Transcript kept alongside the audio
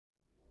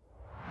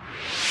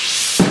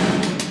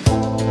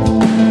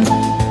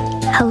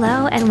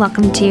Hello and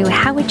welcome to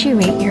How Would You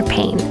Rate Your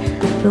Pain?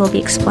 We will be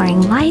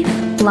exploring life,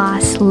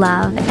 loss,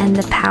 love, and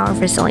the power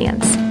of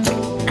resilience.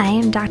 I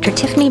am Dr.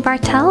 Tiffany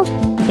Bartell.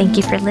 Thank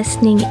you for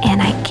listening,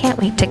 and I can't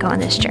wait to go on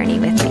this journey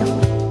with you.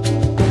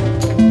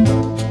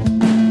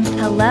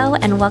 Hello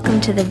and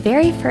welcome to the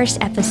very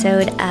first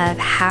episode of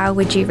How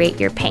Would You Rate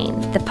Your Pain,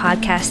 the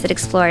podcast that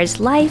explores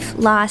life,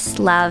 loss,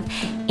 love,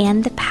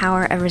 and the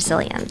power of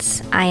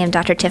resilience. I am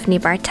Dr. Tiffany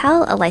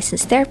Bartell, a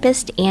licensed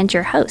therapist and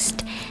your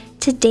host.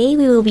 Today,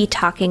 we will be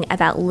talking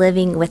about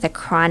living with a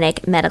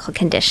chronic medical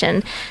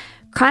condition.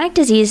 Chronic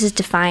disease is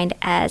defined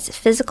as a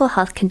physical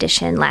health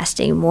condition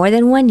lasting more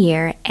than 1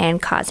 year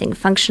and causing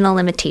functional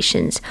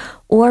limitations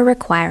or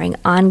requiring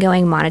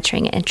ongoing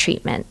monitoring and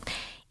treatment.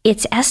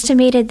 It's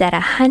estimated that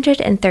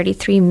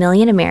 133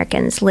 million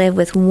Americans live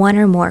with one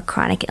or more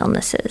chronic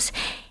illnesses,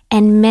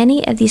 and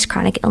many of these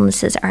chronic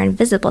illnesses are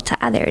invisible to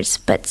others,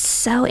 but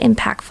so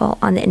impactful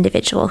on the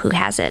individual who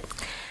has it.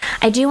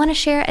 I do want to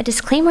share a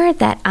disclaimer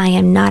that I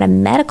am not a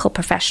medical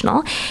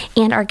professional,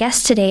 and our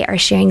guests today are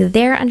sharing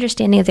their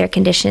understanding of their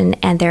condition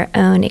and their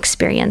own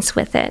experience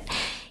with it.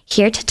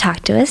 Here to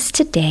talk to us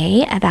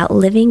today about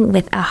living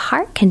with a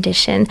heart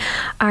condition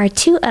are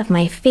two of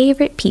my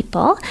favorite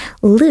people,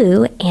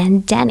 Lou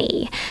and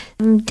Deni.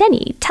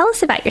 Deni, tell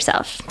us about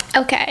yourself.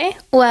 Okay,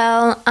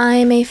 well,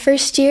 I'm a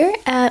first year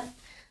at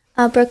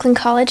Brooklyn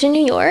College in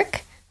New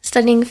York,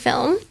 studying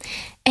film.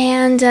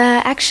 And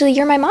actually,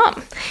 you're my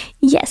mom.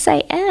 Yes,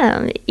 I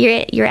am.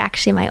 You're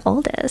actually my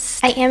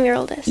oldest. I am your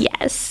oldest.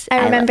 Yes.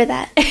 I remember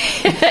that.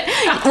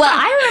 Well,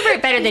 I remember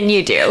it better than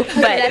you do.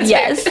 But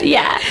yes, fair.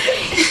 Yeah.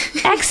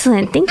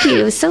 Excellent. Thank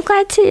you. So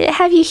glad to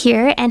have you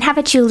here. And how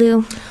about you,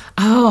 Lou?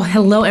 Oh,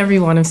 hello,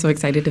 everyone. I'm so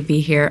excited to be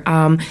here.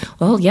 I'm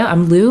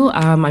Lou.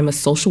 I'm a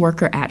social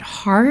worker at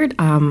heart.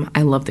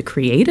 I love the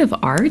creative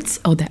arts.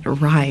 Oh, that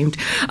rhymed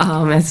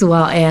as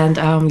well.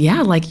 And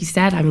like you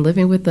said, I'm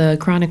living with a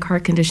chronic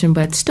heart condition,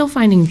 but still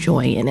finding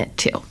joy in it,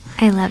 too.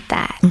 I love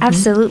that. Mm-hmm.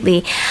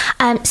 Absolutely.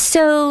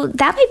 So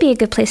that might be a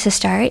good place to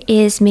start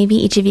is maybe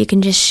each of you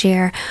can just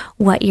share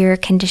what your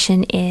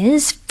condition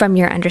is from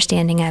your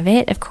understanding of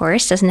it. Of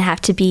course, doesn't have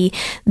to be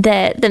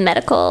the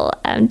medical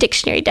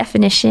dictionary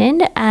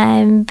definition.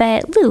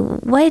 But Lou,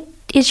 what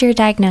is your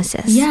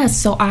diagnosis? Yes,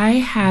 so I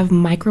have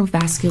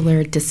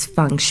microvascular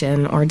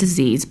dysfunction or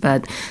disease,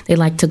 but they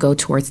like to go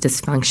towards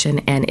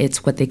dysfunction, and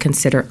it's what they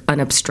consider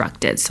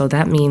unobstructed. So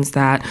that means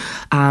that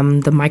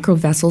the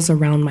microvessels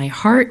around my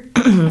heart,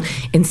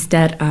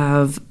 instead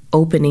of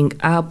opening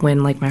up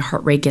when like my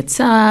heart rate gets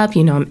up,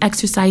 I'm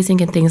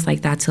exercising and things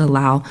like that to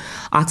allow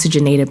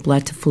oxygenated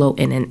blood to flow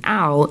in and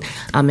out.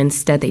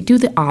 Instead, they do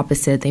the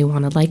opposite. They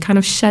want to kind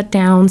of shut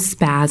down,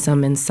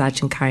 spasm and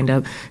such, and kind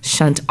of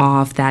shunt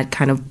off that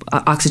kind of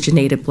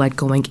oxygenated blood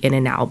going in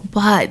and out.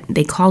 But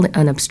they call it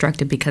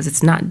unobstructed because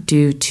it's not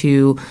due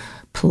to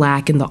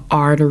plaque in the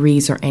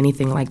arteries or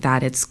anything like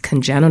that. It's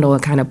congenital.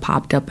 It kind of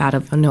popped up out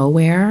of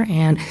nowhere.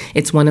 And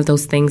it's one of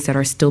those things that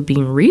are still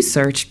being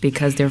researched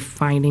because they're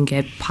finding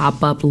it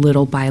pop up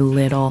little by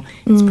little.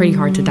 It's pretty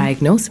hard to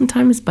diagnose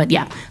sometimes. But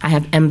yeah, I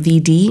have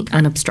MVD,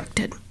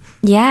 unobstructed.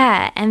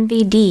 Yeah,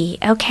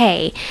 MVD.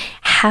 Okay.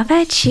 How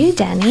about you,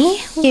 Deni?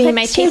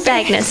 What's your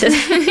diagnosis?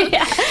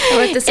 Yeah. I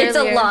wrote this it's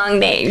earlier. A long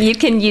name. You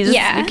can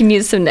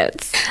use some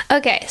notes.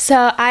 Okay,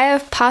 so I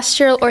have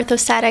postural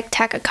orthostatic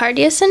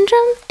tachycardia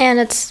syndrome, and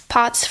it's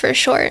POTS for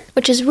short,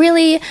 which is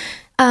really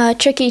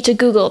tricky to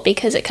Google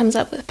because it comes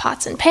up with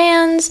pots and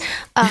pans.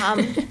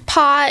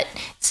 POT,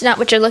 it's not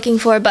what you're looking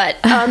for, but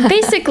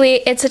basically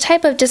it's a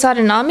type of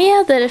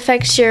dysautonomia that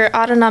affects your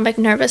autonomic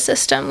nervous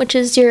system, which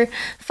is your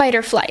fight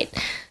or flight.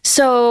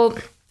 So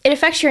it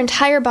affects your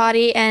entire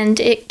body and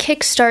it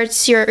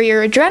kickstarts your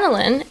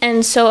adrenaline.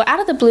 And so out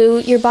of the blue,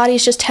 your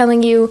body's just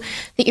telling you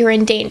that you're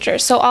in danger.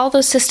 So all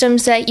those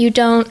systems that you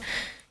don't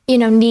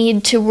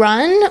need to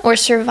run or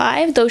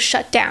survive, those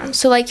shut down.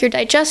 So like your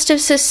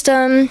digestive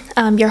system,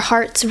 your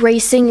heart's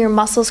racing, your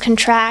muscles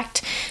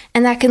contract,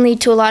 and that can lead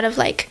to a lot of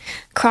like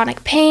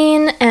chronic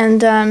pain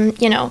and,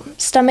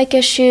 stomach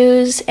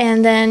issues.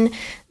 And then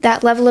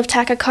that level of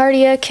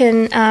tachycardia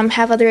can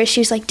have other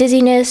issues like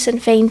dizziness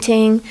and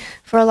fainting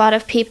for a lot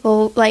of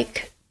people,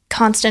 like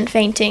constant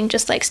fainting,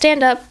 just like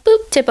stand up,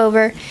 boop, tip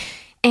over.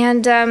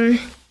 And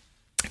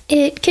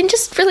it can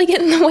just really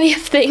get in the way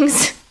of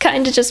things,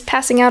 kind of just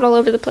passing out all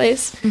over the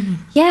place. Mm-hmm.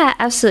 Yeah,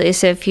 absolutely.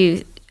 So if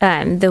you,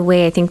 the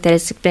way I think that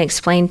it's been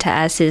explained to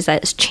us is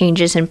that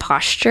changes in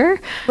posture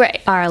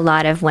are a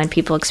lot of when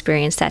people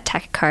experience that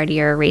tachycardia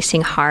or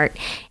racing heart.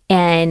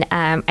 And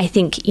I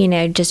think,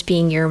 just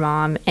being your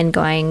mom and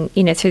going,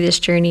 through this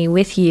journey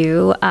with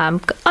you,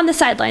 on the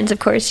sidelines, of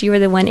course, you were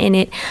the one in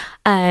it.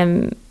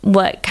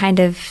 What kind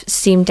of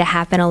seemed to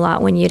happen a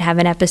lot when you'd have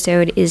an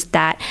episode is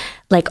that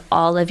like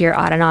all of your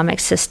autonomic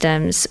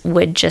systems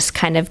would just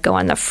kind of go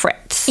on the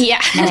fritz.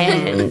 Yeah.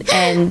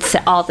 and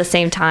all at the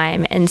same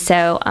time. And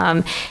so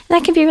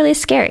that can be really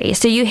scary.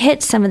 So you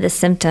hit some of the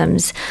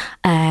symptoms,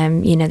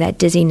 that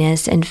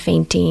dizziness and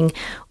fainting.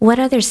 What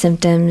other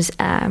symptoms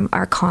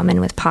are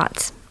common with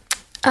POTS?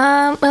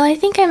 Well, I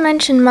think I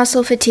mentioned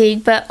muscle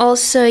fatigue, but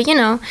also,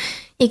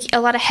 a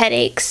lot of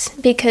headaches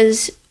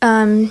because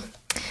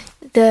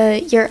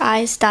your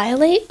eyes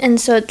dilate, and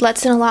so it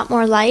lets in a lot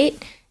more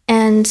light.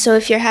 And so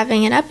if you're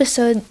having an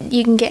episode,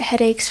 you can get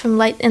headaches from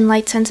light and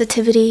light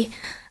sensitivity.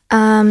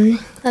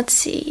 Let's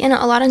see, a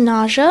lot of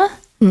nausea,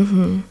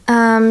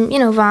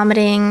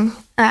 vomiting,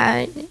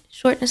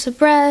 shortness of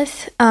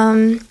breath.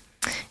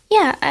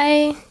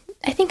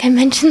 I think I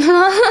mentioned them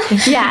all.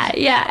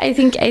 Yeah. I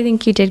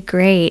think you did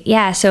great.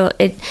 Yeah. So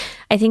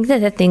I think that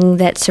the thing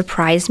that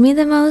surprised me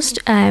the most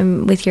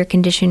with your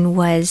condition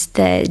was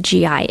the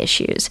GI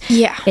issues.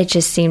 Yeah. It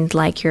just seemed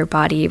like your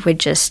body would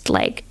just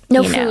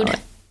no food.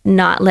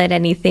 Not let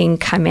anything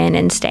come in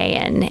and stay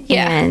in.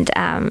 Yeah. And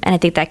I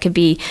think that could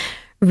be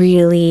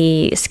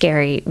really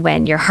scary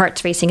when your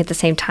heart's racing at the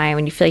same time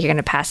and you feel like you're going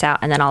to pass out,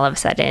 and then all of a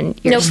sudden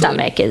your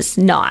stomach is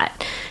not,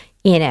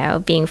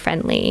 being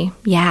friendly.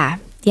 Yeah.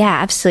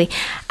 Yeah, absolutely.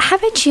 How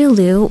about you,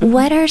 Lou?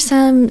 What are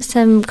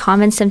some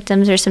common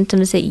symptoms or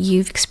symptoms that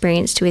you've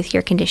experienced with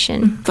your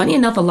condition? Funny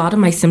enough, a lot of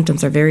my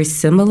symptoms are very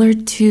similar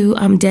to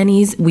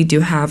Deni's. We do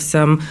have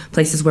some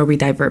places where we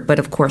divert, but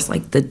of course,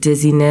 like the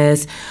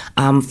dizziness,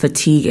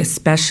 fatigue,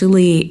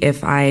 especially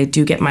if I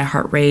do get my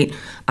heart rate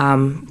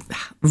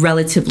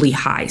relatively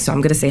high. So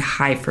I'm going to say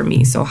high for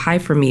me. So high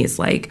for me is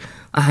like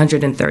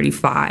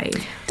 135.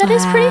 That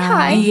is pretty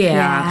high.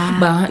 Yeah.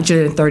 But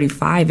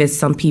 135 is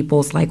some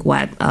people's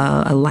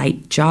a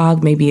light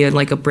jog, maybe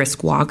like a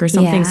brisk walk or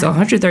something. Yeah. So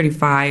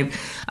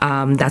 135,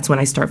 that's when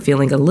I start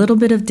feeling a little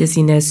bit of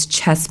dizziness,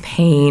 chest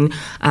pain,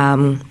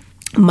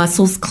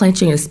 muscles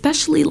clenching,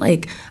 especially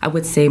I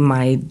would say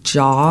my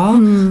jaw,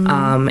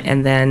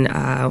 and then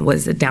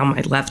was it down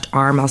my left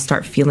arm? I'll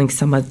start feeling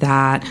some of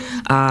that,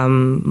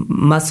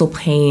 muscle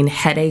pain,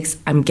 headaches.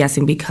 I'm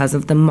guessing because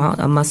of the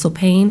muscle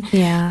pain,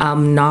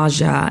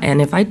 nausea, and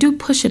if I do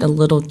push it a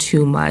little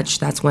too much,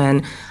 that's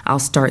when I'll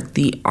start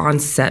the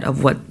onset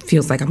of what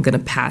feels like I'm going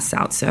to pass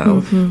out.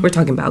 So we're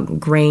talking about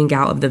graying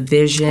out of the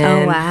vision.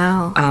 Oh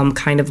wow!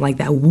 Kind of like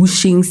that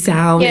whooshing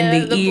sound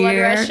in the ear.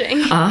 Blood rushing.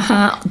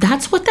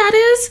 That's what that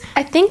is.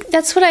 I think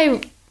that's what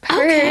I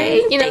heard.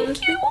 Okay,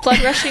 thank you.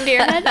 Blood rushing to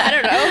your head. I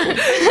don't know.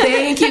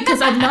 Thank you,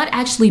 because I've not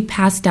actually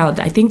passed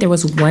out. I think there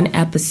was one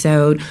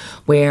episode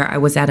where I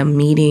was at a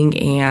meeting,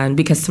 and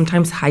because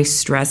sometimes high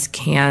stress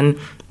can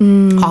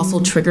also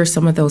trigger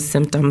some of those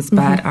symptoms,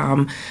 but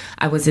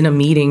I was in a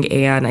meeting,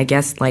 and I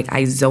guess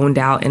I zoned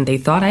out, and they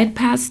thought I'd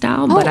passed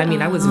out, but I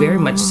mean I was very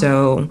much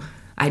so.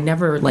 I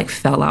never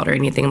fell out or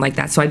anything like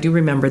that. So I do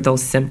remember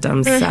those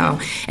symptoms. So,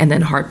 and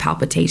then heart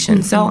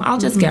palpitations. So I'll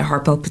just get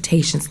heart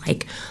palpitations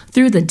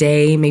through the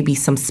day, maybe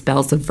some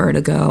spells of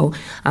vertigo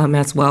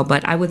as well.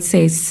 But I would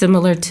say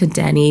similar to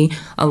Deni,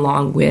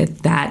 along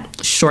with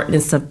that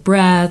shortness of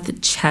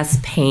breath,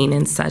 chest pain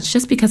and such,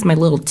 just because my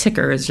little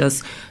ticker is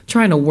just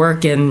trying to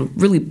work and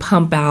really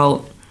pump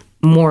out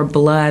more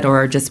blood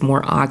or just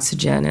more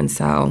oxygen. And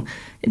so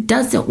it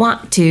doesn't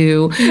want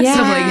to. Yeah.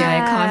 So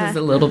it causes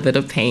a little bit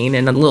of pain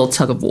and a little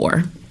tug of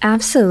war.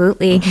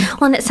 Absolutely.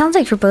 Well, and it sounds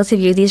like for both of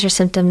you, these are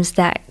symptoms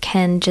that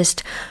can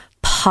just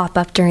pop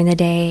up during the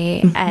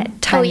day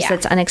at times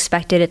that's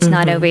unexpected. It's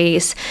not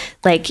always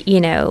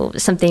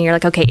something you're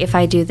okay, if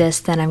I do this,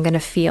 then I'm going to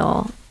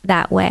feel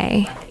that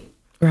way.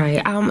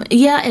 Right.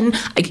 And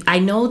I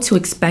know to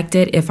expect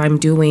it if I'm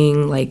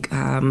doing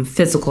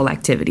physical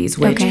activities,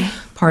 which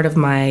part of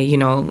my,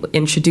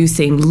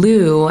 introducing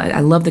Lou, I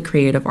love the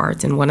creative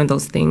arts. And one of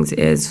those things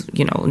is,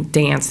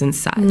 dance and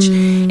such.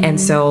 And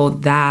so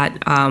that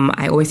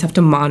I always have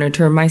to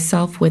monitor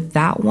myself with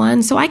that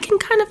one. So I can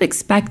kind of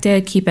expect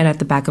it, keep it at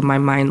the back of my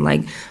mind,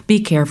 be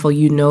careful.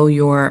 When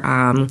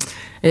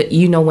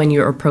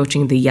you're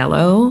approaching the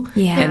yellow,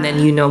 and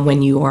then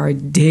when you are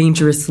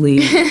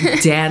dangerously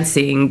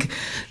dancing,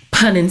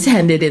 pun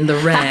intended, in the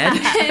red.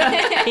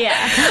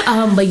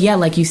 But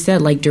like you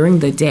said, during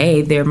the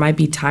day, there might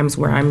be times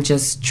where I'm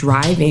just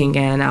driving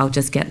and I'll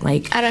just get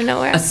out of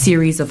nowhere a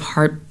series of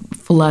heart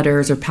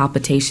flutters or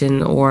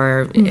palpitation,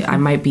 or I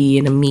might be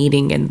in a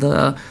meeting and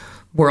the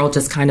world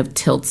just kind of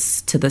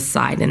tilts to the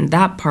side, and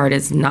that part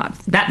is not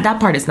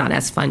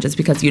as fun, just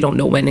because you don't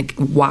know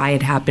why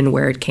it happened,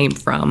 where it came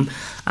from.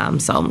 I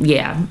would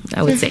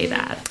say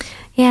that.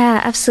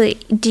 Yeah,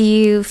 absolutely. Do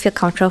you feel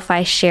comfortable if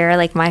I share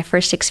my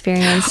first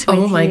experience with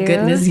you? Oh my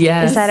goodness,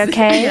 yes. Is that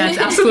okay? Yes,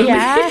 absolutely.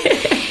 Yeah.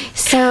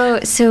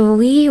 So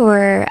we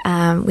were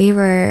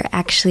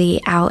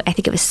actually out, I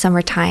think it was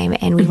summertime,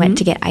 and we went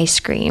to get ice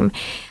cream.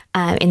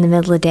 In the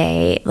middle of the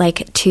day,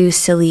 two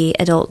silly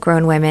adult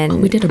grown women. Oh,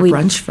 we did a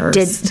brunch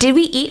first. Did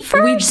we eat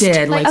first? We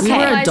did. We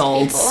were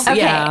adults.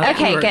 Okay,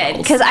 okay, good.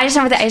 Because I just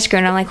remember the ice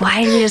cream, and I'm why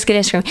didn't we just get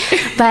ice cream?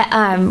 But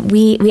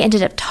we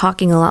ended up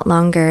talking a lot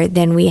longer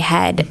than we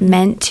had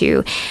meant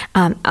to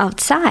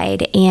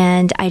outside,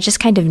 and I just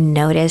kind of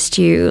noticed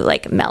you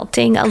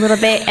melting a little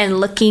bit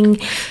and looking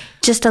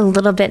just a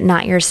little bit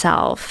not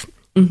yourself.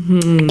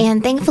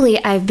 And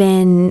thankfully, I've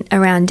been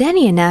around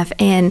Deni enough,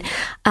 and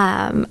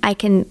I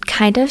can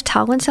kind of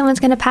tell when someone's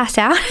going to pass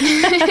out.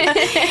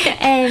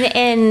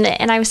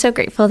 and I'm so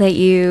grateful that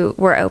you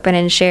were open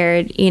and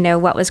shared,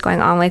 what was going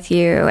on with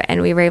you,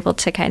 and we were able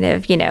to kind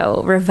of,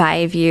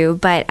 revive you.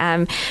 But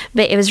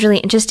it was really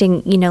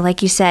interesting,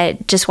 like you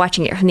said, just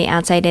watching it from the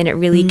outside in, it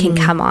really can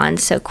come on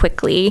so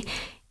quickly.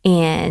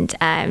 And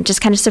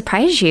just kind of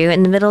surprise you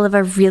in the middle of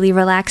a really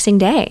relaxing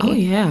day. Oh,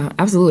 yeah,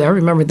 absolutely. I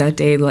remember that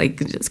day like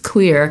just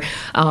clear.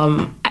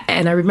 And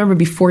I remember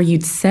before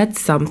you'd said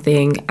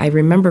something, I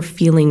remember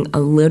feeling a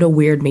little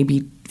weird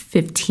maybe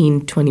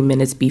 15, 20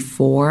 minutes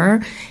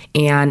before.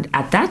 And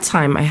at that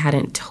time, I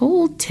hadn't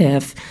told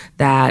Tiff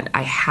that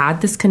I had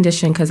this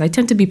condition because I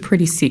tend to be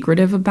pretty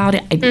secretive about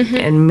it.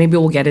 And maybe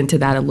we'll get into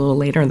that a little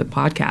later in the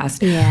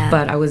podcast. Yeah.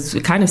 But I was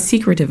kind of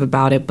secretive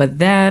about it. But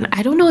then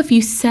I don't know if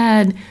you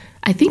said...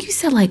 I think you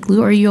said, like,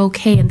 Lou, are you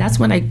okay? And that's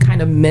when I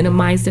kind of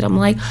minimized it. I'm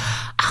like,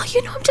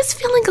 I'm just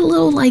feeling a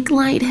little, like,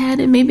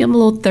 lightheaded. Maybe I'm a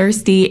little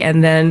thirsty.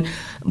 And then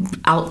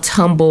out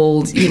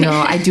tumbled,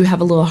 I do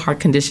have a little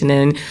heart condition.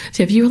 And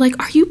Tiff, you were like,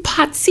 are you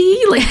potsy?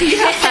 Like,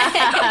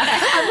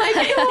 I'm like,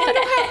 no, I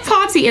don't have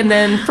potsy. And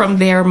then from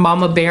there,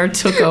 Mama Bear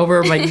took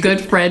over. My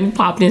good friend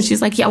popped in.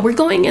 She's like, yeah, we're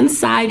going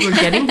inside. We're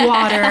getting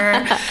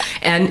water.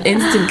 And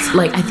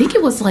I think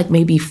it was like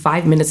maybe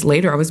 5 minutes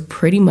later, I was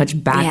pretty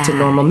much back to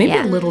normal. Maybe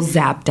a little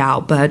zapped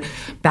out, but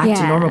back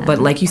to normal. But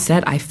like you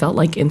said, I felt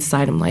like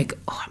inside, I'm like,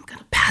 oh, I'm going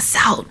to pass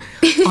out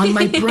on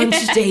my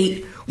brunch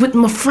date with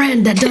my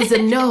friend that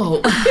doesn't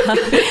know.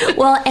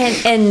 Well,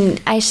 and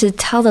I should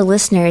tell the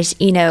listeners,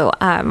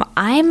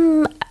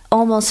 I'm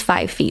almost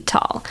 5 feet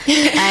tall.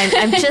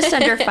 I'm just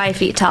under 5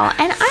 feet tall.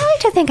 And I like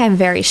to think I'm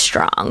very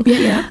strong.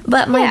 Yeah.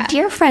 But my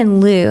dear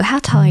friend Lou, how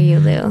tall are you,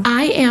 Lou?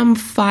 I am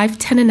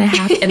 5'10" and a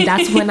half, and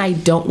that's when I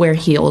don't wear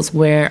heels,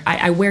 where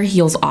I wear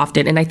heels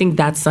often. And I think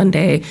that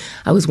Sunday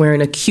I was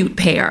wearing a cute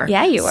pair.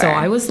 Yeah, you were. So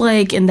I was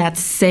like in that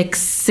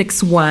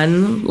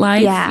 6'1"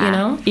 life,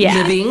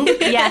 living.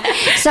 Yeah.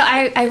 So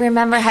I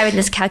remember having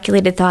this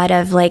calculated thought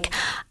of like,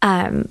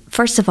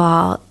 first of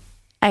all,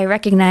 I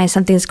recognize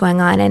something's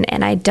going on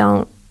and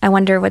I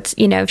wonder what's,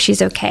 if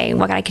she's okay and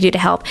what I could do to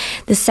help.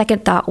 The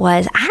second thought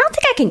was, I don't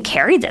think I can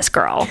carry this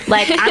girl.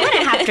 Like, I'm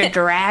going to have to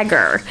drag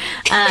her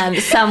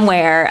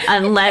somewhere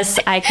unless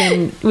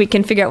we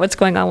can figure out what's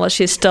going on while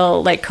she's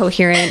still like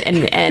coherent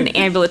and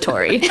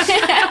ambulatory.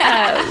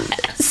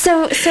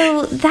 So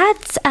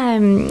that's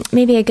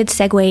maybe a good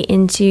segue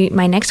into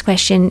my next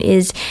question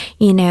is,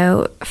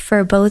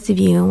 for both of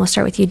you, and we'll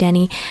start with you,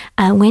 Deni,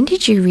 when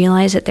did you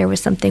realize that there was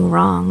something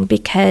wrong?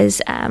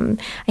 Because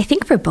I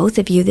think for both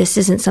of you, this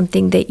isn't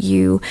something that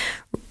you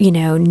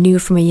knew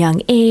from a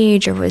young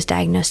age or was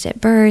diagnosed at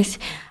birth.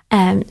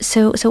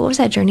 So what was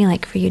that journey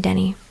like for you,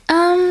 Deni?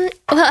 Well,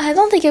 I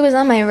don't think it was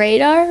on my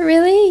radar,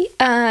 really.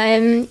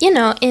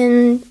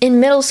 In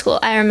middle school,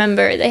 I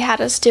remember they had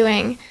us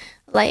doing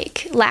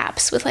like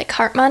laps with like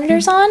heart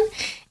monitors on.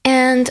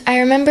 And I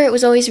remember it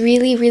was always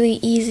really, really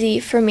easy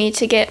for me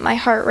to get my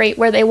heart rate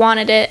where they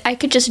wanted it. I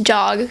could just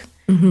jog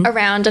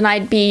around and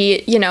I'd be,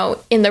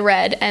 in the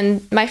red,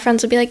 and my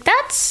friends would be like,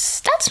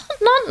 that's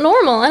not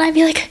normal. And I'd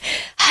be like,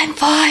 I'm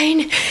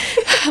fine.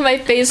 My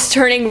face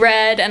turning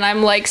red and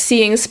I'm like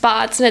seeing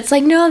spots, and it's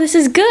like, no, this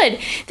is good.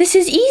 This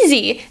is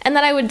easy. And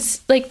then I would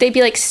they'd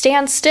be like,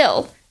 stand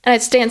still. And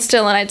I'd stand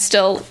still and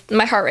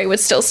my heart rate would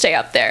still stay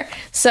up there.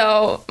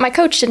 So my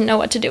coach didn't know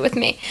what to do with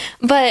me.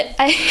 But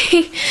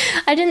I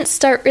didn't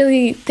start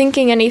really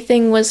thinking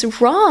anything was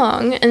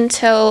wrong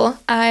until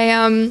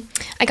I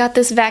got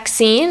this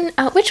vaccine.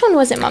 Which one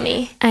was it,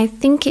 Mommy? I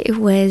think it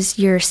was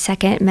your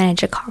second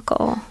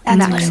meningococcal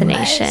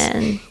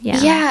vaccination.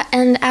 Yeah,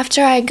 and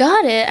after I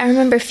got it, I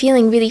remember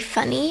feeling really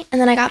funny.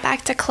 And then I got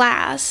back to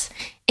class.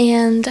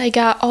 And I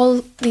got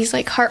all these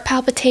like heart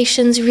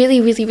palpitations, really,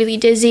 really, really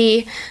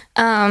dizzy.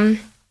 I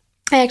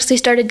actually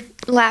started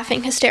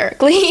laughing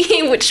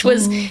hysterically, which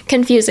was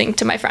confusing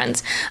to my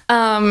friends.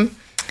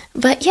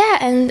 But yeah,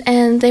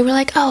 and they were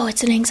like, oh,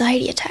 it's an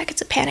anxiety attack.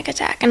 It's a panic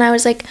attack. And I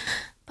was like,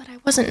 but I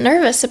wasn't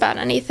nervous about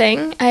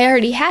anything. I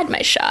already had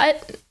my shot.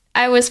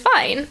 I was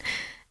fine.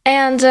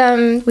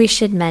 And we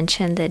should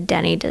mention that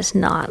Deni does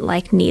not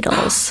like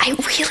needles. I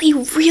really,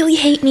 really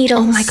hate needles.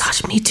 Oh my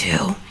gosh, me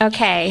too.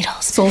 Okay.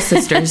 Needles. Soul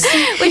sisters.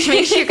 Which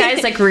makes you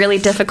guys like really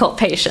difficult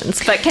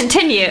patients. But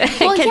continue.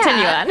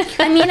 Continue on.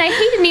 I mean, I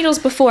hated needles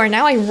before.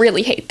 Now I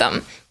really hate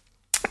them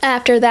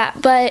after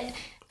that. But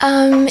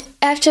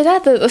after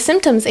that, the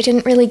symptoms, they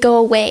didn't really go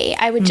away.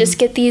 I would just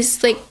get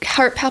these like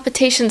heart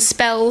palpitation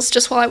spells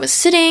just while I was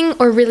sitting,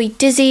 or really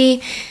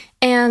dizzy.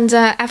 And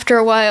after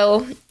a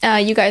while,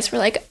 you guys were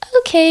like,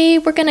 okay,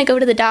 we're going to go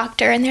to the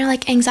doctor. And they're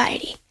like,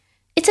 anxiety.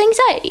 It's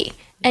anxiety.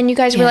 And you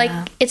guys were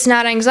like, it's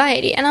not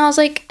anxiety. And I was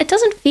like, it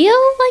doesn't feel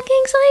like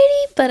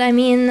anxiety, but I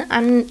mean,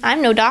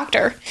 I'm no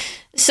doctor.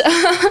 So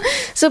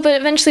but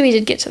eventually we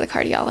did get to the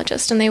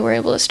cardiologist and they were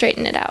able to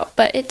straighten it out.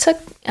 But it took...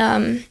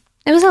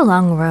 it was a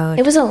long road.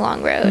 It was a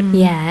long road.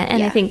 Yeah,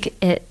 and I think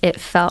it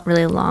felt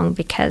really long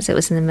because it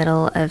was in the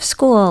middle of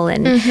school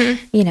and,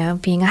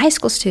 being a high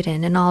school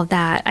student and all of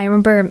that. I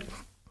remember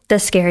the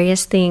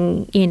scariest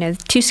thing,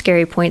 two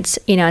scary points,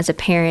 as a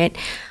parent.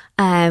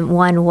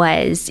 One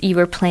was you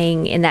were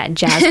playing in that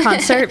jazz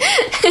concert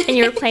and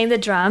you were playing the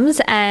drums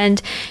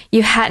and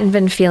you hadn't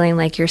been feeling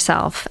like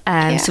yourself.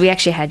 So we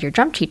actually had your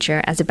drum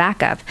teacher as a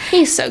backup.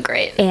 He's so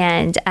great.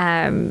 And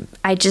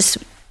I just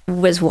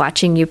was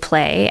watching you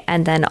play,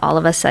 and then all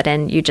of a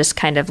sudden you just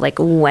kind of like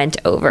went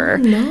over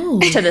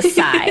to the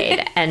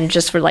side and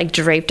just were like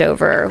draped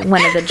over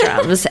one of the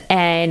drums.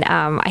 And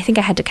I think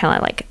I had to kind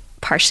of like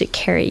partially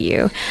carry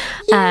you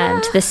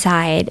to the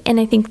side. And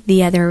I think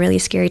the other really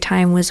scary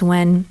time was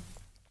when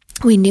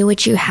we knew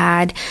what you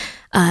had.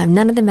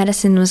 None of the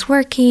medicine was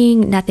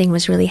working. Nothing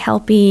was really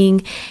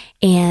helping.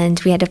 And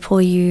we had to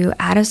pull you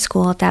out of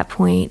school at that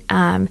point.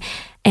 And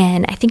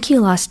I think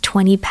you lost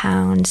 20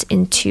 pounds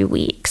in 2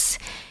 weeks.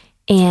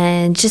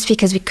 And just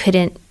because you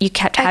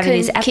kept having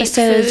these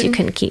episodes, you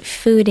couldn't keep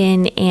food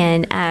in.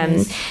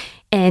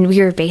 And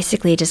we were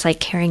basically just like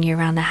carrying you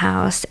around the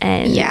house.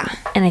 And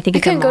I think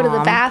I couldn't go to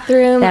the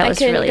bathroom. That was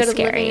really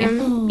scary.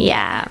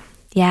 Yeah.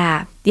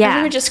 I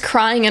remember just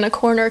crying in a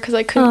corner because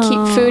I couldn't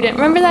keep food in.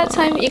 Remember that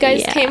time you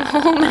guys came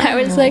home and I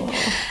was like,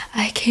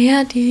 I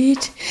can't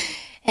eat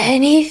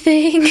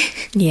anything.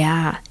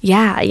 Yeah.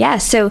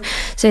 So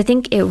I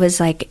think it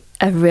was like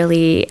a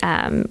really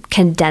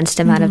condensed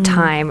amount of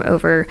time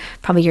over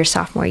probably your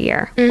sophomore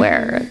year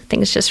where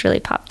things just really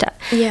popped up.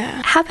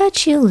 Yeah. How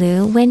about you,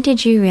 Lou? When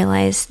did you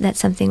realize that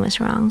something was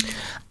wrong?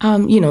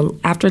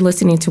 After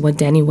listening to what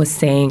Deni was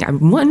saying,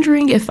 I'm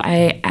wondering if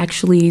I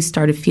actually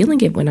started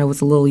feeling it when I was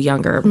a little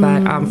younger.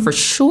 But for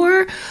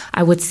sure,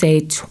 I would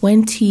say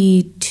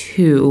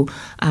 22.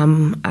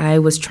 I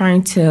was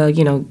trying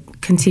to,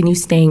 continue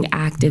staying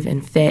active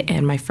and fit.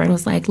 And my friend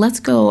was like, let's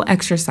go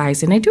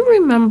exercise. And I do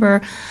remember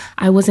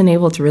I wasn't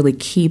able to really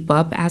keep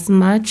up as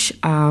much,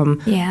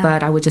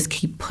 but I would just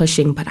keep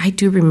pushing. But I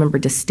do remember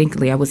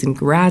distinctly, I was in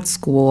grad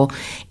school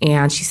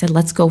and she said,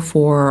 let's go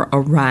for a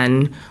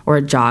run or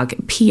a jog.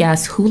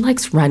 P.S. Who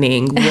likes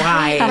running?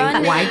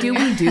 Why? Why do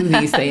we do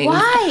these things?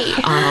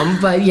 Why?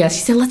 But yeah, she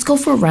said, let's go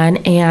for a run.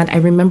 And I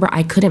remember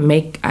I couldn't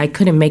make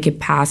it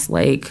past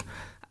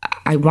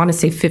I want to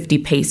say 50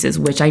 paces,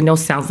 which I know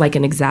sounds like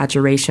an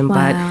exaggeration,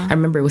 but I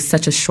remember it was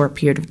such a short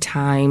period of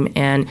time.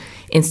 And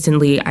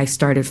instantly I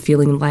started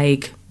feeling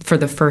like, for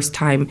the first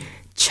time,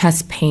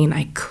 chest pain.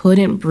 I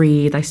couldn't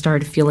breathe. I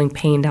started feeling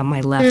pain down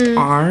my left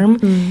arm.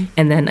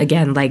 And then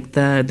again, like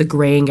the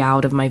graying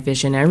out of my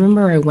vision. I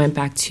remember I went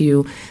back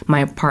to my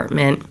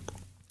apartment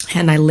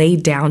and I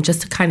laid down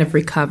just to kind of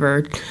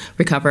recover.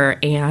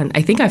 And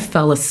I think I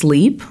fell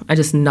asleep. I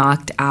just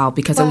knocked out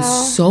because I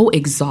was so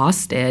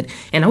exhausted.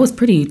 And I was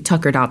pretty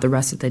tuckered out the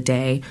rest of the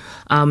day.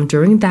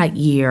 During that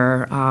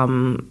year,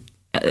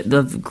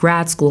 the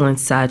grad school and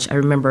such, I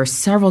remember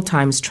several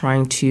times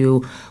trying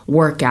to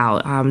work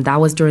out. That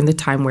was during the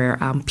time where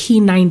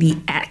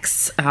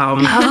P90X.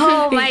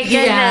 Oh my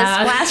goodness,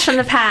 blast from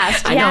the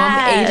past. I know,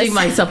 I'm aging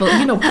myself,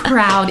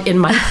 proud in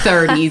my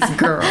 30s,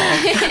 girl.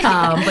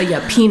 But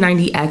yeah,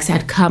 P90X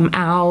had come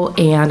out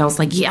and I was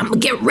like, I'm gonna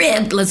get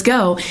ripped, let's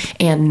go.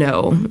 And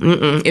no,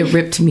 it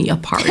ripped me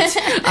apart.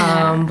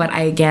 But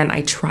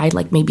I tried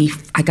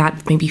I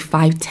got maybe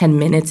 5-10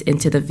 minutes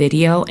into the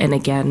video. And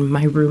again,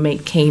 my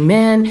roommate came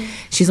in.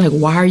 She's like,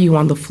 why are you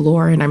on the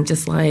floor? And I'm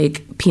just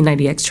like,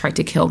 P90X tried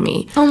to kill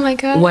me. Oh my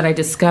God. What I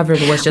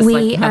discovered was just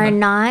we are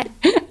not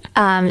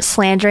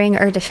slandering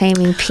or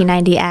defaming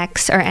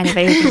P90X or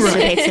anybody who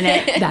participates in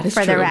it. That is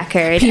for true. the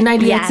record.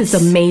 P90X is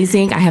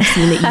amazing. I have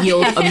seen it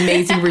yield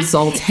amazing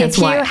results. Hence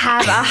if why. you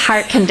have a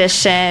heart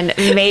condition,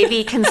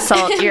 maybe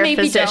consult your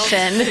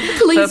physician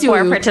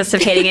before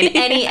participating in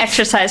any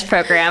exercise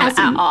program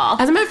at all.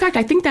 As a matter of fact,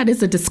 I think that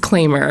is a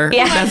disclaimer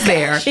that's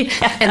there.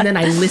 And then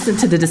I listened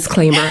to the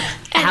disclaimer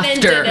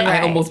after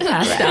I almost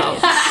passed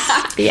out.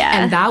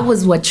 And that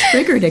was what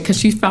triggered it because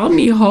she found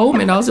me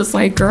home and I was just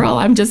like, girl,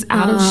 I'm just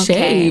out of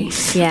shape.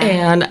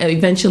 And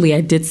eventually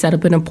I did set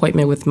up an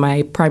appointment with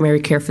my primary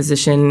care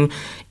physician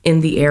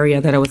in the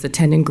area that I was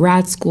attending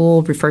grad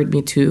school, referred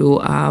me to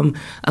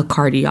a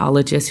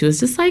cardiologist who was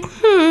just like,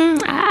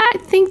 I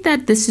think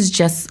that this is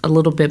just a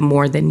little bit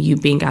more than you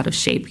being out of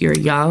shape. You're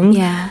young,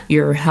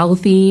 you're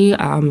healthy,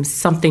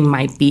 something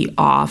might be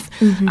off.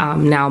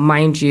 Now,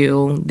 mind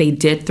you, they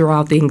did throw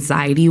out the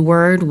anxiety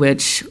word,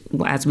 which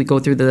as we go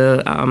through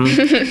the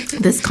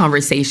this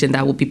conversation,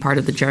 that will be part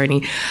of the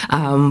journey.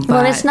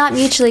 Well, it's not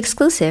mutually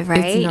exclusive,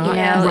 right? It's not,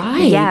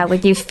 right. Yeah,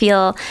 when you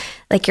feel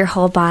like your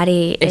whole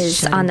body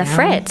is on the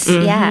fritz.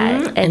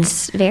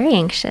 It's very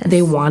anxious.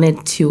 They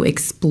wanted to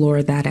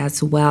explore that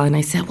as well. And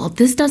I said, well,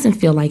 this doesn't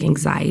feel like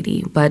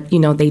anxiety. But,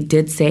 they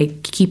did say,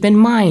 keep in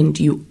mind,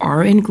 you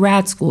are in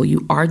grad school.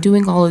 You are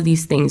doing all of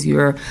these things.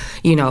 You're,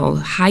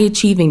 high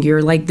achieving.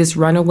 You're like this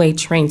runaway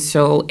train.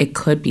 So it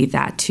could be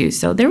that too.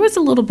 So there was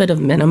a little bit of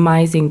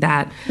minimizing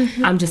that.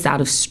 I'm just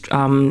out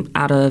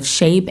of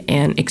shape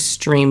and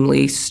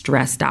extremely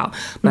stressed out.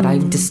 But I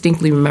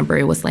distinctly remember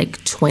it was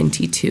like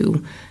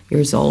 22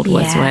 years old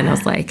was when I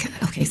was like,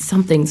 okay,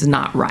 something's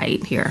not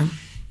right here.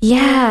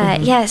 Yeah,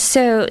 yeah.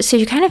 So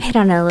you kind of hit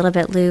on it a little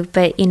bit, Lou,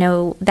 but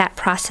that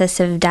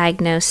process of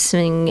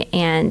diagnosing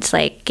and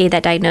gave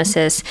that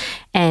diagnosis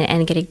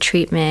and getting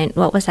treatment,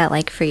 what was that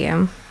like for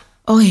you?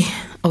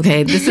 Oh,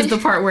 okay. This is the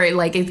part where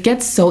it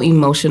gets so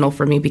emotional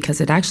for me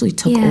because it actually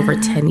took over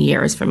 10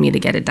 years for me to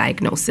get a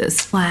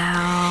diagnosis.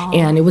 Wow.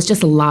 And it was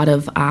just a lot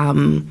of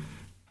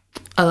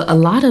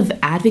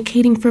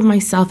advocating for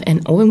myself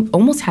and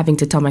almost having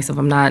to tell myself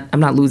I'm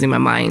not losing my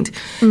mind.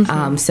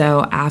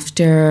 So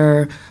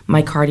after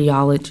my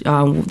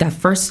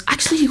cardiologist,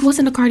 actually he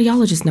wasn't a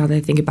cardiologist now that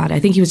I think about it. I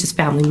think he was just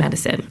family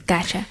medicine.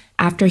 Gotcha.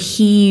 After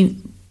he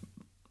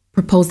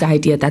proposed the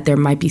idea that there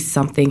might be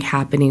something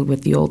happening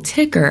with the old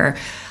ticker,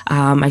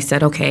 I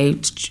said, okay,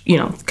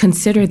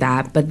 consider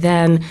that. But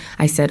then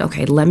I said,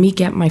 okay, let me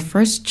get my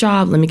first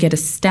job, let me get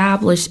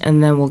established,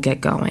 and then we'll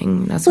get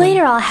going.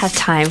 Later I'll have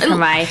time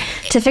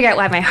to figure out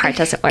why my heart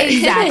doesn't work.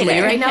 Exactly.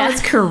 Right now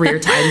it's career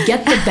time.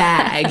 Get the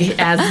bag,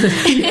 as the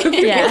people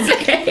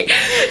say.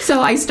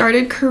 So I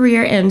started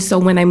career, and so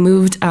when I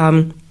moved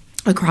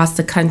across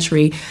the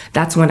country,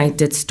 that's when I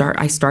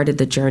started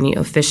the journey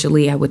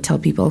officially. I would tell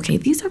people, okay,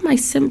 these are my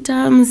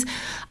symptoms.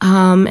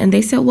 And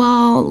they said,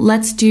 well,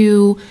 let's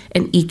do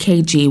an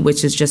EKG,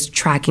 which is just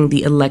tracking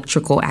the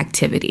electrical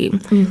activity.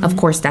 Of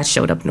course, that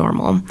showed up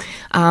normal.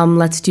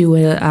 Let's do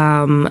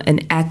an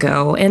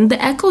echo. And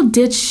the echo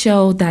did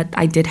show that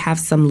I did have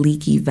some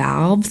leaky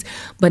valves,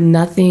 but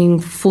nothing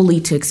fully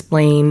to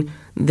explain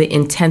the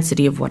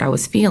intensity of what I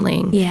was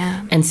feeling.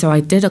 Yeah. And so I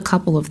did a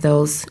couple of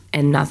those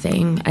and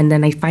nothing. And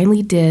then they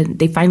finally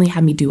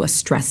had me do a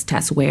stress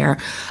test where,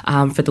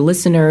 for the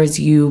listeners,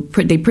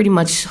 they pretty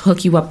much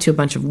hook you up to a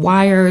bunch of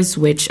wires,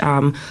 which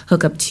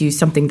hook up to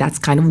something that's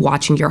kind of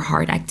watching your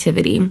heart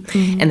activity.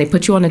 And they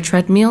put you on a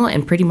treadmill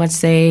and pretty much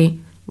say,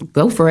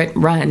 go for it,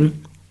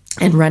 run.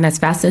 And run as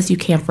fast as you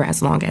can for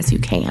as long as you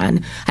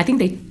can. I think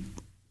they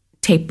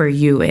taper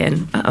you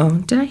in.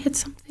 Did I hit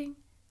something?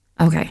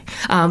 Okay.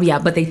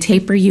 But they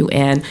taper you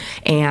in.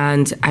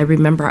 And I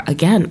remember,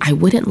 again, I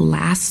wouldn't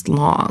last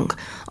long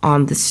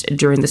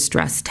during the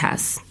stress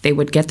test. They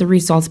would get the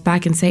results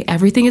back and say,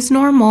 everything is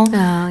normal. Oh,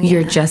 yeah.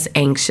 You're just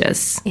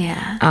anxious.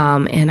 Yeah.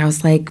 And I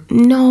was like,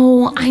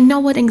 no, I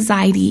know what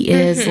anxiety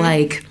is.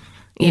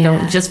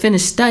 Just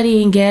finished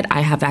studying it.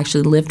 I have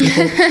actually lived with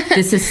it.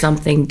 This is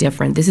something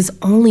different. This is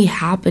only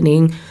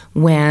happening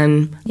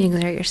when you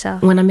exert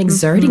yourself. When I'm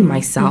exerting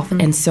myself.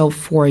 And so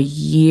for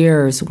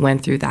years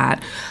went through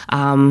that.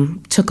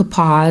 Took a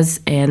pause,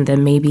 and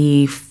then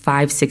maybe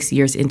 5-6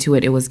 years into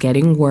it, it was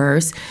getting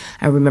worse.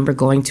 I remember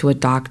going to a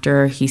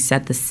doctor. He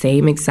said the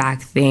same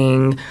exact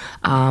thing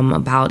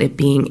about it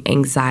being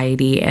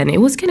anxiety. And it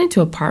was getting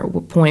to a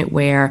point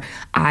where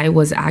I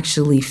was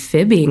actually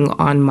fibbing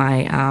on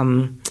my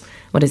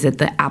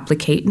the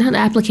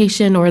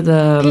application or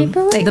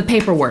the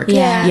paperwork.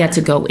 Yeah. You had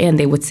to go in.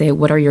 They would say,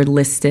 what are your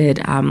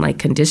listed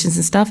conditions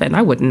and stuff? And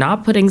I would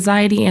not put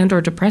anxiety and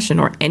or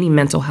depression or any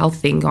mental health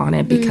thing on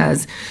it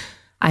because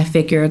I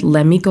figured,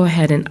 let me go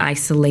ahead and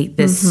isolate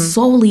this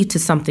solely to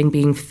something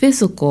being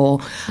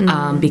physical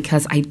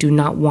because I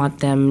don't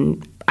want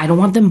them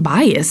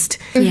biased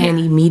and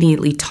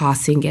immediately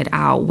tossing it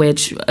out,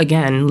 which,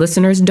 again,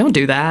 listeners, don't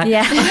do that.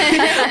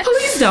 Yeah.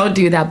 Please don't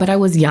do that. But I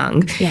was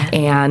young. Yeah.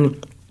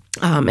 And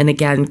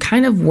again,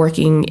 kind of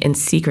working in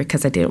secret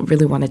because I didn't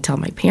really want to tell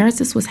my parents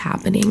this was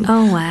happening.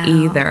 Oh, wow.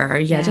 Either.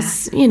 Yeah.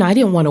 Just, I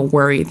didn't want to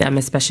worry them,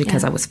 especially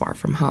because I was far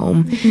from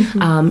home.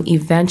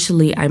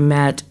 Eventually, I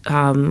met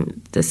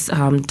this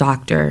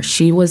doctor.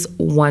 She was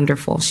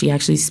wonderful. She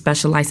actually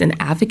specialized and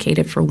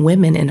advocated for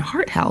women in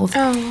heart health.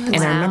 Oh,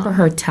 and I remember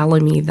her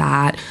telling me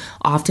that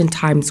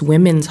oftentimes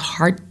women's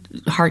heart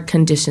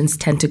conditions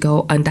tend to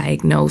go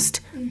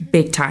undiagnosed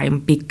big time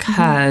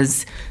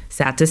because,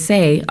 sad to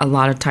say, a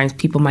lot of times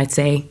people might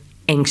say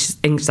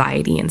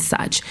anxiety and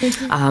such.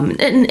 And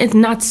it's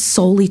not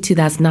solely to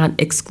that, it's not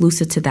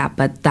exclusive to that,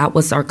 but that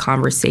was our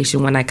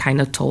conversation when I kind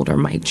of told her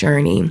my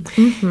journey.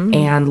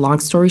 And long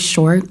story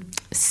short,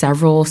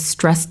 several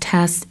stress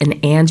tests,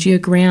 an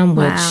angiogram,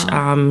 which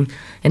an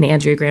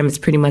angiogram is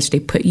pretty much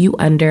they put you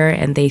under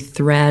and they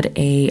thread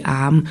a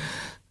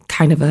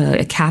kind of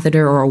a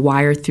catheter or a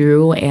wire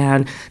through,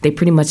 and they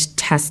pretty much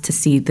test to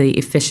see the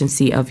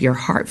efficiency of your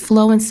heart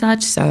flow and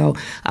such. So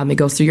it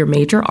goes through your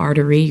major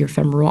artery, your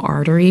femoral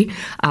artery.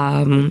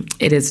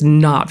 It is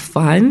not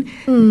fun.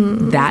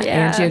 That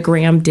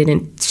angiogram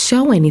didn't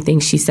show anything.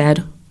 She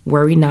said,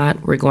 worry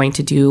not, we're going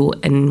to do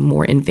a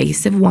more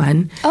invasive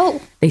one.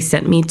 Oh. They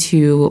sent me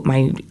to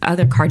my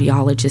other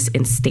cardiologist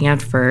in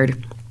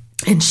Stanford,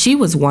 and she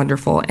was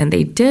wonderful. And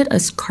they did an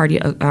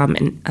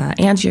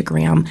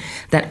angiogram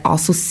that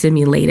also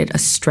simulated a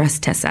stress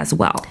test as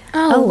well.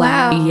 Oh,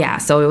 wow. Yeah,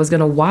 so it was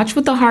going to watch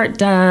what the heart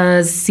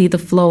does, see the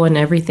flow and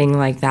everything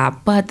like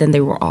that. But then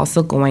they were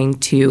also going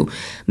to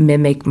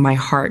mimic my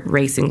heart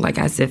racing, like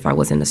as if I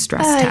was in a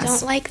stress test. I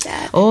don't like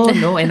that. Oh,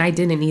 no, and I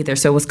didn't either.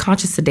 So it was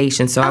conscious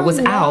sedation. So I was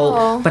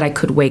out, but I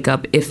could wake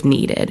up if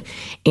needed.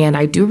 And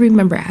I do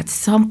remember at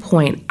some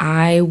point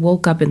I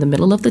woke up in the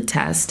middle of the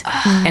test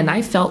and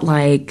I felt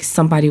like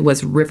somebody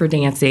was river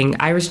dancing,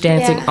 Irish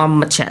dancing on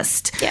my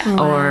chest,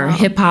 or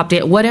hip hop,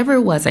 whatever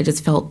it was. I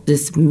just felt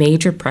this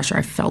major pressure.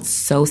 I felt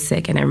so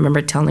sick. And I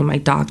remember telling my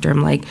doctor,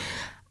 I'm like,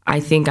 I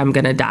think I'm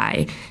going to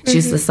die.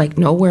 She's just like,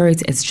 no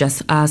worries. It's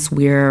just us.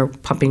 We're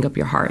pumping up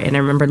your heart. And I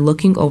remember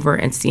looking over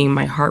and seeing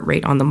my heart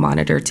rate on the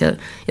monitor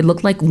it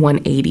looked like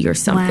 180 or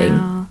something.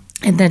 Wow.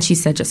 And then she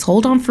said, just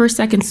hold on for a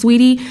second,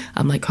 sweetie.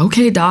 I'm like,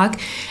 okay, doc.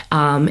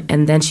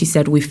 And then she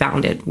said, we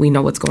found it. We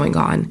know what's going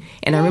on.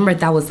 And I remember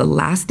that was the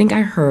last thing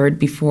I heard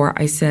before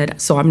I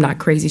said, so I'm not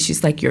crazy.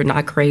 She's like, you're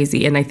not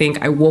crazy. And I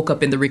think I woke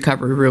up in the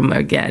recovery room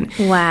again.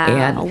 Wow.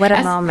 And what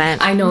a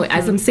moment. I know.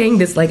 As I'm saying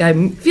this, like,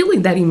 I'm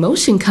feeling that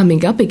emotion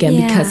coming up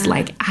again because,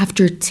 like,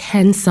 after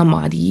 10 some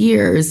odd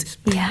years,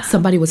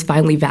 somebody was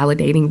finally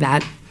validating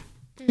that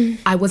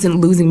I wasn't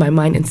losing my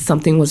mind and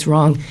something was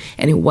wrong,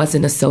 and it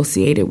wasn't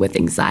associated with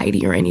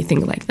anxiety or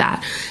anything like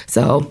that.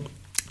 So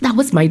that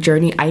was my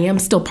journey. I am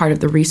still part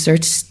of the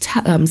research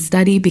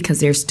study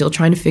because they're still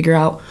trying to figure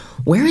out,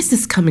 where is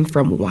this coming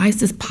from? Why is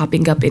this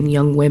popping up in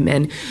young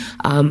women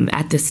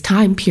at this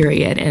time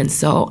period? And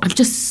so I'm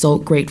just so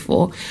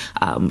grateful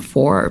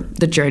for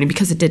the journey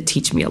because it did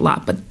teach me a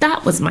lot. But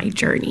that was my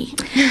journey.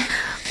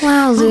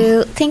 Wow,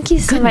 Lou, thank you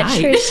so Good much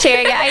night. for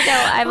sharing it. I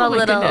know I'm a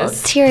little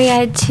goodness.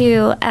 teary-eyed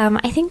too.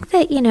 I think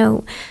that,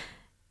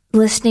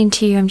 listening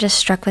to you, I'm just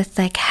struck with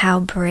like how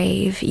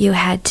brave you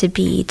had to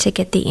be to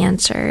get the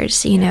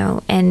answers,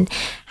 and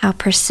how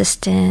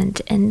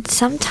persistent. And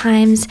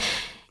sometimes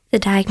the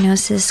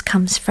diagnosis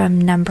comes from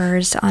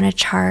numbers on a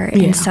chart,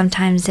 and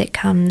sometimes it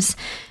comes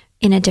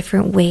in a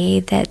different way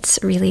that's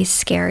really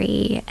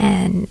scary,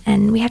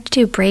 and we have to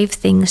do brave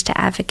things to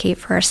advocate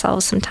for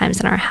ourselves sometimes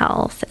in our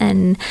health,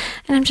 and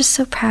I'm just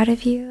so proud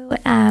of you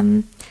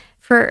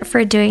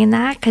for doing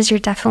that, because you're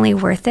definitely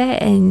worth it,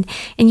 and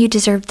you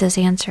deserve those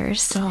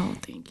answers. Oh,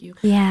 thank you.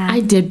 Yeah, I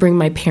did bring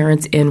my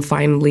parents in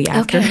finally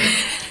after.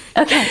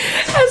 Okay.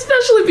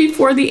 Especially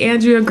before the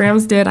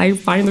angiograms did, I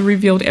finally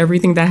revealed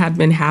everything that had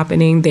been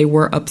happening. They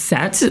were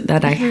upset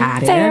that I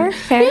had it. Fair.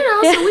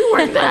 So we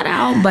worked that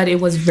out. But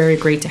it was very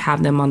great to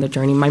have them on the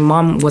journey. My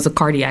mom was a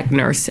cardiac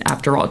nurse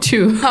after all,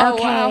 too.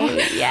 Oh, wow.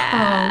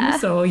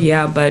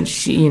 Yeah. But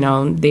she,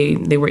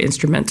 they were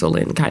instrumental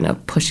in kind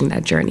of pushing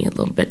that journey a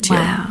little bit, too.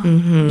 Wow.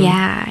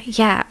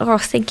 Yeah. Oh,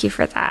 thank you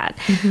for that.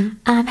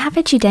 How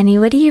about you,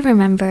 Deni? What do you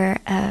remember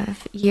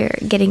of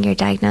getting your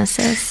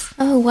diagnosis?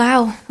 Oh,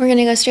 wow. We're going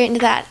to go straight into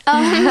that.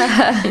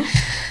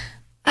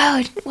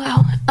 Oh,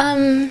 wow.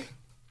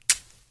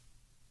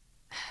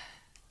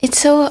 It's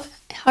so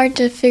hard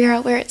to figure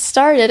out where it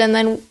started and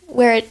then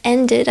where it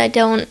ended. I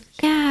don't.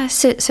 Yeah,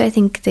 so I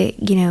think that,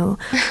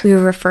 we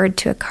were referred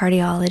to a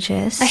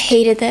cardiologist. I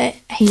hated it.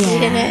 I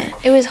hated it.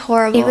 It was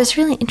horrible. It was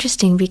really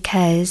interesting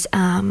because,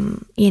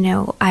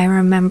 I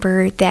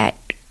remember that,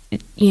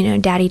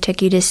 Daddy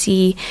took you to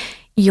see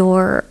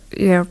your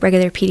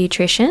regular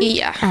pediatrician.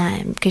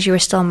 Yeah. Because you were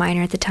still a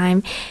minor at the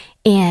time.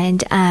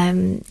 And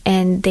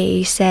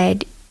they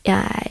said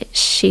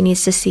she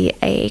needs to see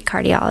a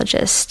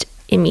cardiologist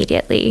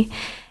immediately.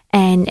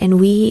 And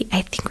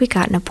I think we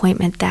got an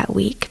appointment that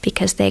week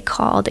because they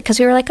called, because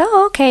we were like,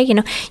 oh, okay.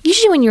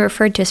 Usually when you're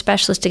referred to a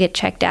specialist to get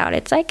checked out,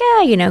 it's like,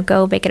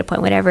 go make an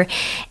appointment, whatever.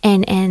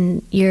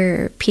 And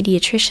your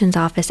pediatrician's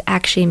office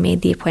actually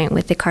made the appointment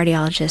with the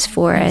cardiologist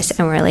for us.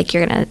 And we're like,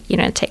 you're going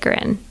to take her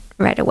in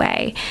right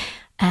away.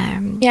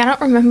 I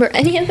don't remember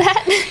any of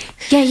that.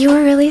 Yeah, you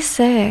were really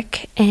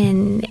sick.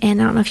 And I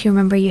don't know if you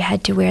remember, you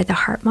had to wear the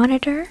heart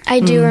monitor. I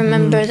do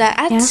remember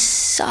that. That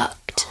sucked.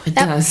 It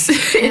does.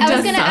 I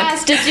was going to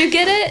ask, did you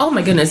get it? Oh,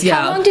 my goodness, yeah.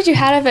 How long did you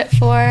have it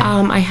for?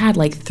 I had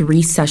like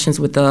 3 sessions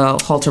with the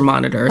Holter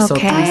monitor. So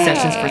 3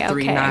 sessions for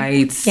 3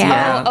 nights.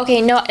 Yeah. Oh,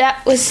 okay. No,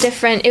 that was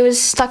different. It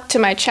was stuck to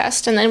my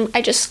chest, and then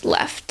I just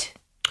left.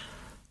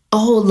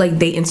 Oh, like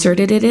they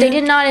inserted it in? They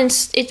did not.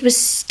 It was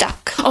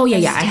stuck. Oh,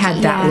 yeah. I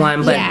had that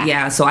one.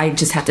 But so I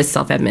just had to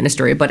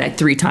self-administer it, but at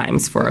 3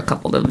 times for a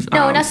couple of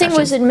No, nothing sessions.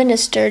 was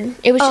administered.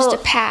 It was just a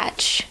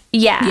patch.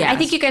 Yeah, Yes. I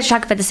think you guys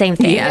talk about the same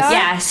thing. Yes.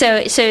 Yeah,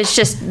 so it's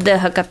just the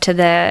hookup to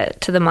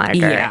the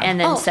monitor and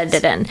then send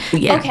it in.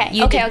 Yeah. Okay.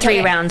 You did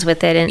 3 rounds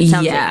with it, and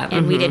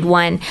and we did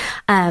 1,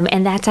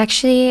 and that's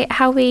actually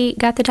how we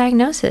got the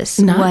diagnosis.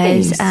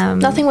 Nice. Was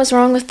nothing was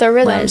wrong with the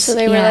rhythm, so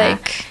they were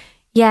like.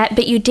 Yeah,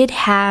 but you did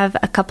have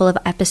a couple of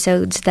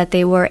episodes that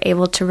they were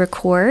able to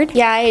record.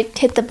 Yeah, I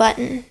hit the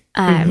button.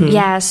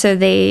 Yeah, so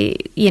they,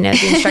 the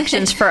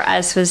instructions for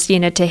us was,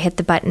 to hit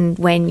the button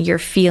when you're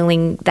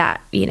feeling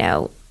that,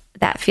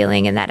 that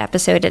feeling in that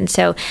episode. And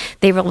so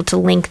they were able to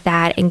link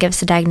that and give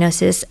us a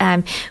diagnosis.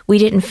 We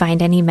didn't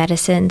find any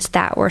medicines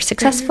that were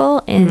successful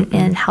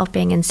in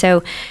helping. And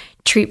so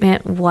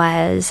treatment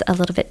was a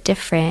little bit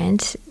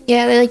different.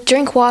 Yeah, they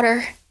drink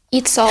water.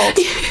 Eat salt,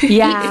 eat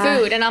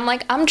food. And I'm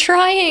like, I'm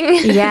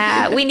trying.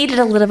 Yeah, we needed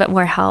a little bit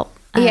more help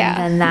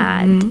than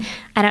that.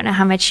 I don't know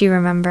how much you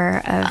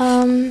remember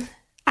of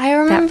I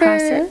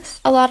remember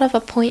a lot of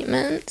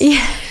appointments.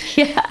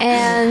 Yeah.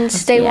 And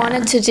they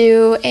wanted to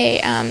do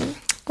a,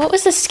 what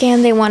was the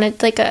scan they wanted?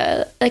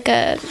 The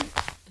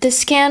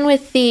scan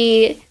with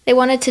they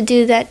wanted to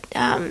do that,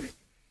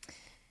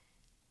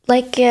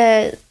 like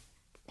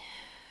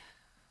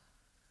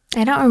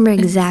I don't remember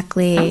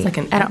exactly. Sounds like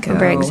an I don't echo.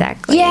 remember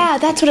exactly. yeah,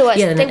 that's what it was.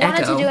 Yeah, They an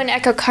wanted echo. to do an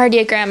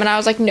echocardiogram, and I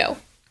was like, no.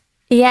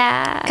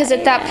 Yeah. Because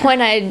at that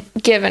point, I'd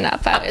given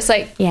up. I was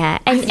like, Yeah.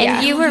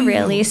 And you were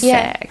really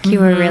Yeah. sick. You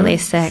were really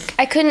sick.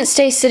 I couldn't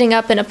stay sitting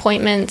up in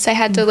appointments. I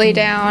had to lay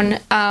down.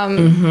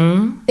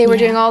 They were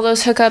doing all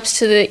those hookups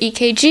to the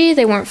EKG.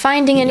 They weren't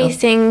finding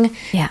anything,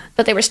 Yeah.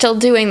 but they were still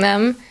doing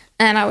them.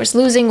 And I was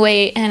losing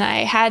weight, and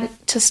I had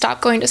to stop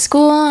going to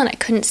school, and I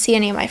couldn't see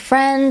any of my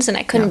friends, and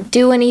I couldn't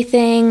do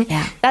anything.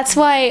 Yeah. That's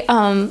why,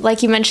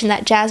 like you mentioned,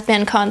 that jazz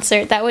band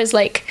concert, that was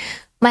like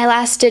my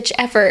last ditch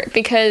effort,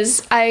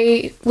 because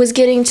I was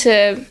getting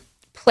to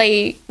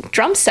play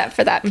drum set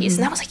for that piece,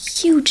 and that was like a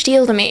huge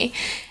deal to me.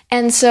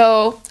 And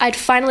so I'd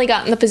finally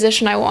gotten the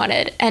position I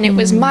wanted, and it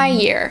was my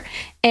year.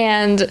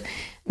 And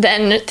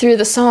then through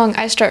the song,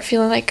 I start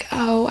feeling like,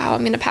 oh, wow,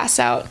 I'm going to pass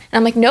out. And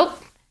I'm like, nope,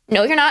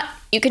 no, you're not.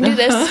 You can do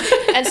this.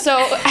 And so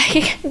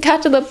I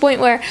got to the point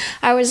where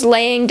I was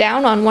laying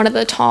down on one of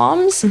the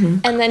toms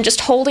and then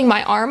just holding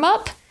my arm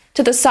up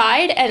to the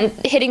side and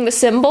hitting the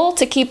cymbal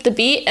to keep the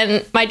beat.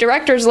 And my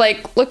director's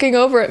like looking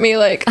over at me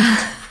like,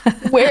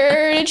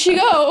 where did she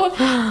go?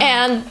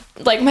 And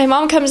like my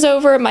mom comes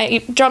over,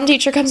 my drum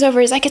teacher comes over,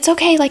 he's like, it's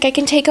okay, like I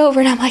can take over.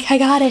 And I'm like, I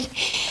got it,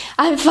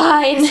 I'm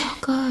fine. Oh,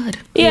 good.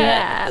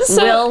 Yeah.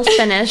 We'll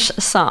finish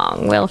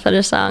song.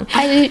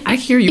 I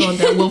hear you on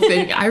that, Will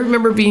Finn. I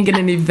remember being in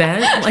an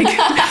event, like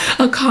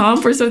a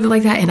comp or something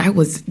like that, and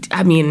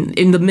I mean,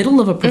 in the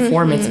middle of a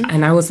performance,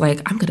 and I was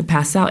like, I'm going to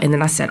pass out. And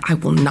then I said, I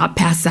will not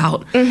pass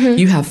out.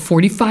 You have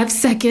 45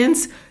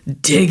 seconds.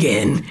 Dig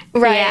in.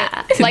 Right.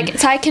 Yeah. Like,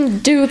 so I can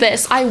do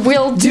this. I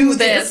will do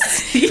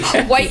this.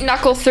 Yes. White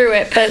knuckle through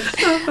it. But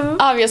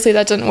obviously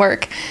that didn't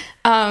work.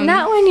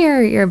 Not when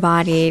your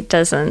body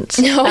doesn't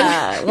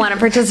want to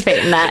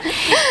participate in that.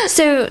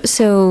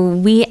 So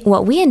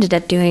what we ended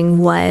up doing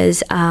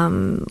was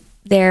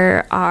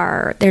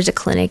there's a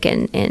clinic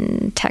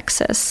in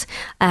Texas.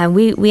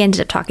 We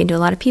ended up talking to a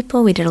lot of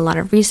people. We did a lot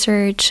of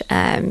research.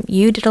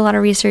 You did a lot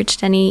of research,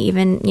 Deni,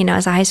 even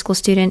as a high school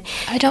student.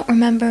 I don't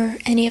remember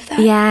any of that.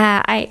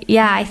 Yeah,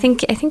 I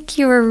think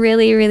you were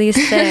really, really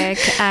sick.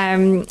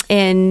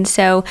 And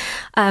so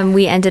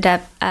we ended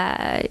up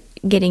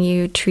getting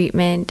you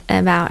treatment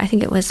about, I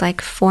think it was like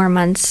 4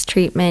 months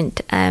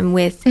treatment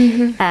with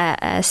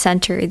a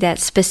center that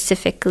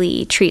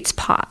specifically treats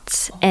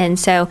POTS. And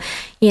so,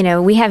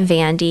 we have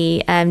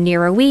Vandy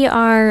near where we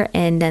are,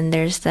 and then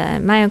there's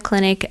the Mayo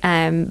Clinic.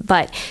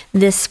 But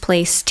this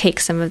place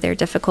takes some of their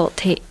difficult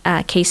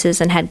cases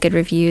and had good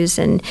reviews,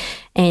 and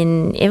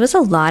it was a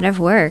lot of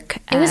work.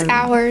 It was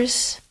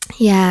hours.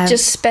 Yeah.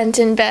 Just spent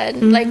in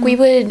bed. Like, we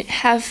would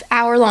have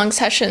hour-long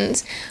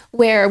sessions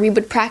where we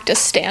would practice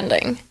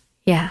standing.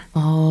 Yeah.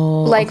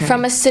 Oh, Like, okay.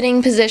 from a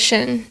sitting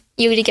position,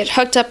 you would get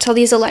hooked up to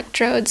these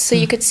electrodes so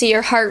you could see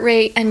your heart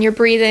rate and your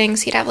breathing.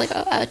 So you'd have, like,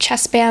 a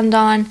chest band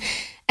on.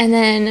 And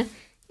then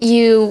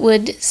you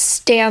would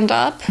stand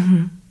up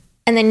and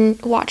then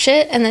watch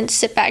it and then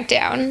sit back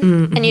down.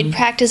 And you'd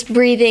practice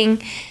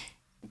breathing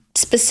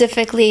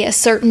specifically a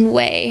certain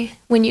way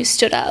when you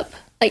stood up.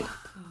 Like,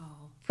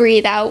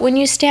 breathe out when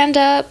you stand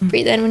up,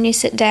 breathe in when you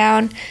sit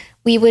down.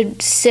 We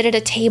would sit at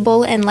a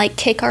table and like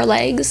kick our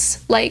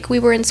legs like we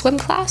were in swim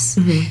class,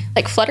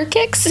 like flutter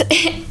kicks,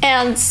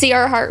 and see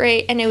our heart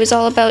rate. And it was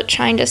all about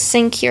trying to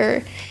sync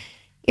your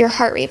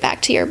heart rate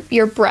back to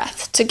your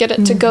breath to get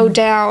it to go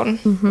down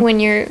when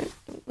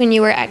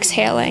you were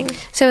exhaling.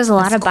 So it was a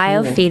lot of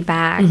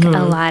biofeedback,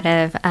 a lot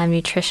of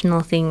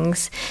nutritional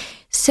things.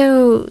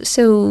 So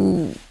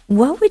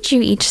what would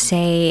you each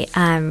say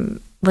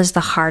was the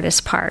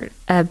hardest part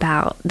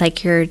about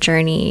like your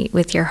journey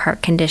with your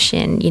heart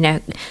condition?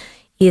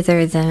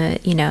 Either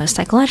the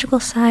psychological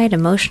side,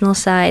 emotional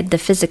side, the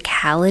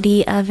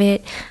physicality of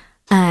it.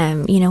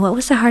 What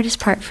was the hardest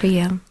part for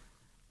you?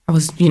 I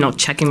was,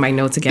 checking my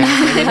notes again.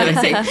 What did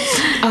I say?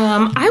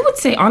 I would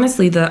say,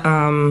 honestly,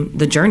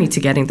 the journey to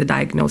getting the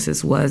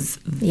diagnosis was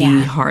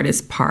the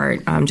hardest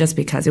part, just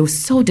because it was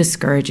so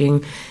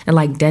discouraging. And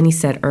like Deni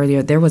said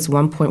earlier, there was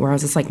one point where I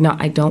was just like, no,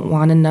 I don't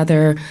want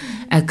another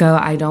echo.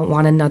 I don't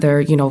want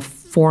another,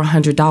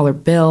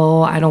 $400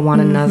 bill. I don't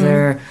want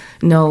another,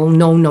 no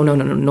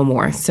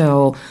more.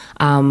 So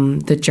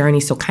the journey,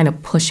 so kind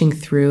of pushing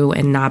through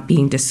and not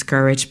being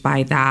discouraged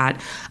by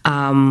that,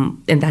 and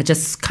that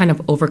just kind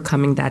of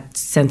overcoming that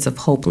sense of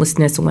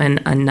hopelessness when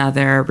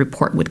another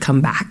report would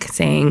come back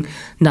saying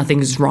nothing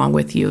is wrong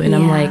with you. And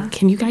I'm like,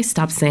 can you guys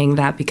stop saying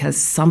that, because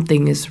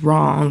something is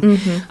wrong?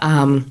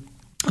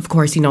 Of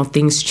course,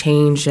 things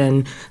change,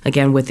 and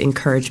again, with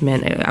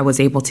encouragement, I was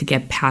able to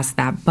get past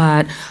that.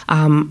 But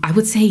I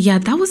would say,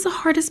 that was the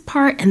hardest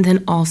part. And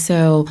then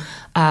also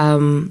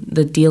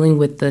the dealing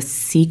with the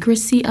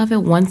secrecy of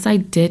it. Once I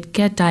did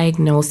get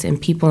diagnosed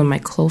and people in my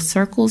close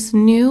circles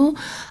knew,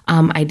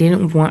 I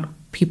didn't want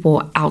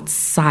people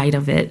outside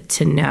of it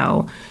to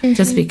know,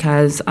 just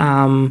because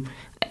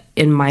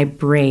in my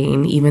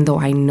brain, even though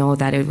I know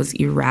that it was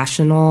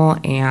irrational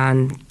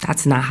and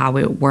that's not how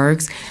it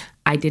works,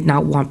 I did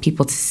not want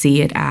people to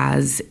see it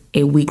as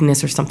a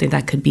weakness or something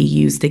that could be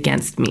used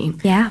against me.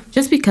 Yeah.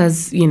 Just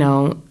because, you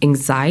know,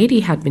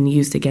 anxiety had been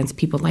used against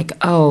people like,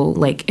 oh,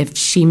 like if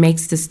she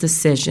makes this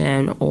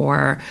decision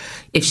or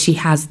if she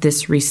has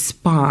this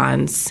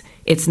response,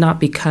 it's not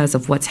because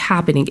of what's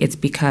happening. It's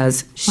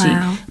because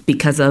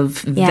because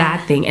of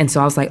that thing. And so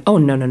I was like, oh,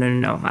 no.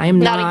 I am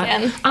not.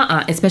 Again.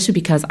 Especially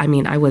because, I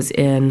mean, I was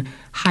in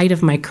height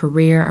of my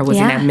career. I was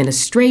in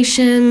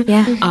administration.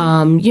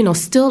 Yeah. You know,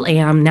 still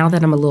am. Now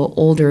that I'm a little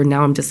older,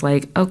 now I'm just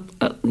like,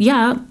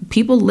 yeah,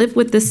 people live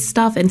with this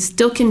stuff and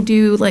still can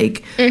do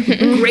like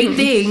great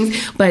things.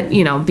 But,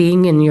 you know,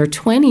 being in your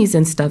 20s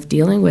and stuff,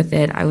 dealing with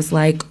it, I was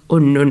like, oh,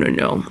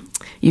 no.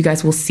 You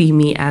guys will see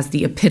me as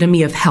the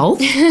epitome of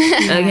health,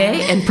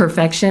 okay, and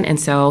perfection. And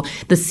so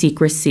the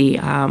secrecy,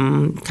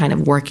 kind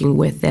of working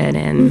with it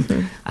and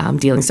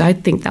dealing. So I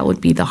think that would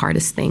be the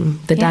hardest thing,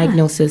 the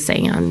diagnosis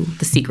and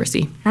the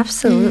secrecy.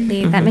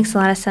 Absolutely. That makes a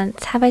lot of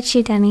sense. How about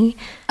you, Deni?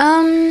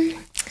 I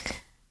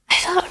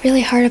thought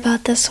really hard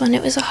about this one.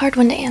 It was a hard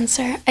one to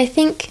answer. I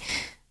think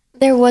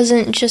there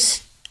wasn't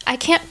just, I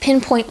can't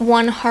pinpoint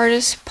one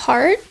hardest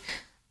part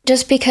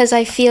just because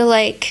I feel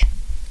like,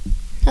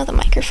 oh, the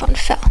microphone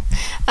fell.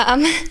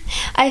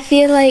 I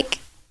feel like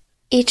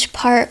each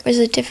part was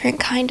a different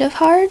kind of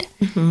hard.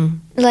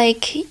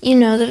 Like, you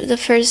know, the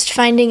first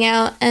finding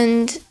out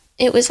and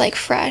it was like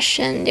fresh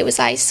and it was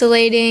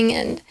isolating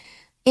and,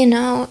 you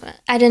know,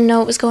 I didn't know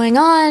what was going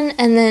on.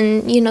 And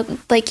then, you know,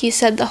 like you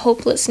said, the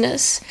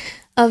hopelessness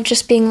of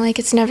just being like,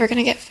 it's never going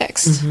to get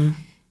fixed.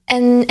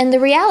 And the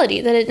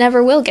reality that it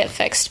never will get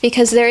fixed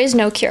because there is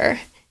no cure.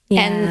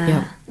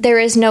 And there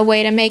is no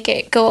way to make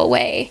it go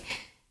away.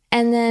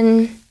 And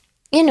then,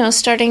 you know,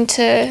 starting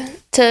to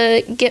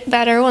get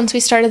better once we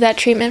started that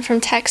treatment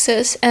from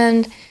Texas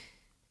and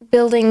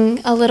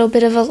building a little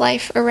bit of a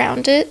life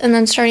around it and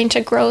then starting to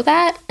grow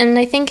that. And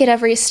I think at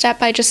every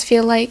step, I just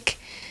feel like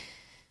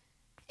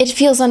it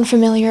feels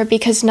unfamiliar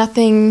because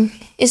nothing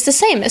is the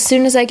same. As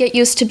soon as I get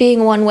used to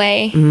being one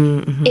way,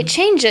 it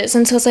changes.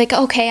 And so it's like,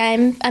 okay,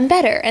 I'm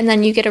better. And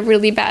then you get a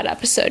really bad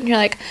episode and you're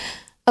like,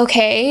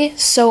 okay,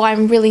 so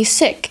I'm really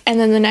sick. And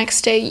then the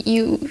next day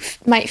you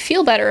might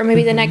feel better or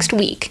maybe the next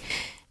week.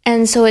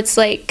 And so it's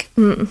like,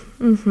 you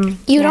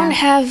don't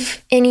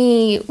have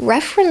any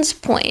reference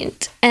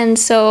point. And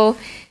so,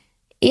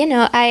 you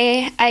know,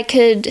 I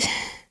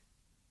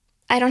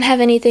don't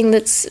have anything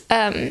that's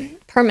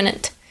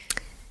permanent.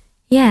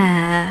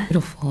 Yeah.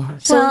 Beautiful.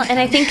 Well, and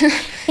I think,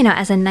 you know,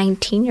 as a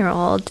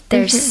 19-year-old,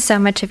 there's so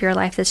much of your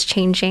life that's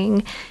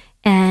changing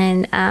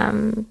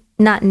and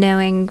not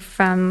knowing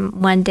from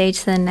one day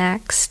to the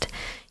next,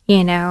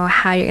 you know,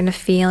 how you're going to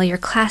feel. Your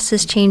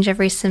classes change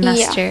every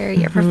semester.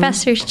 Your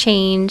professors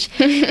change.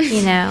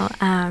 You know,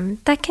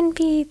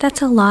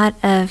 that's a lot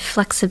of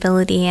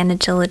flexibility and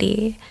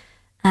agility.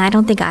 I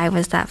don't think I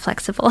was that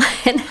flexible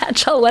and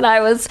agile when I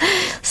was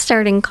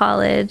starting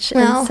college.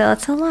 No. And so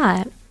it's a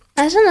lot.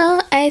 I don't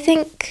know. I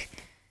think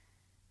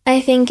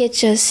it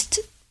just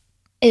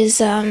is,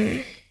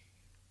 it's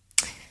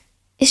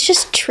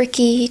just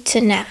tricky to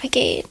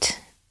navigate.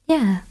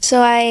 Yeah.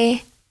 So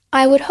I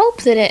would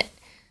hope that it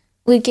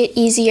would get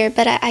easier,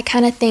 but I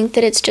kind of think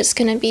that it's just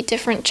going to be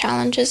different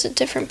challenges at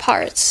different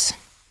parts.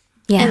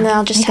 Yeah. And then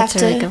I'll just have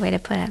that's a really good way to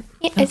put it.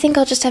 Yeah, I think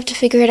I'll just have to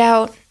figure it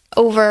out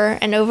over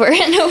and over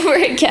and over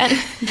again.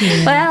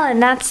 Well,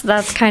 and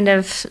that's kind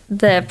of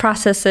the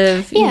process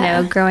of, you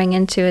know, growing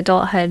into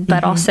adulthood,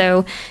 but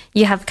also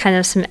you have kind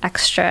of some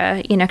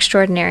extra, you know,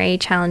 extraordinary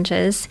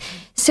challenges.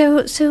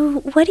 So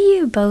what do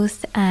you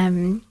both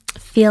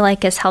feel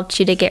like has helped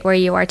you to get where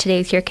you are today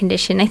with your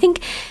condition? I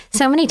think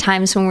so many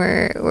times when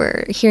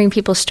we're hearing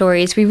people's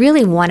stories, we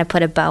really want to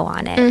put a bow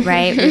on it,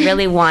 right? We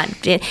really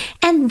want it.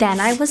 And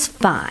then I was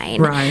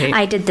fine. Right.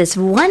 I did this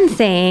one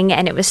thing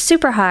and it was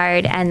super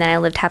hard and then I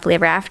lived happily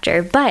ever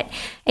after. But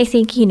I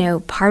think, you know,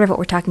 part of what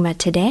we're talking about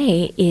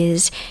today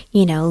is,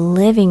 you know,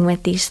 living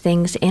with these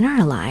things in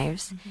our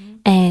lives.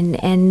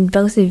 And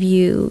both of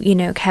you, you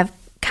know, have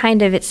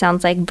kind of, it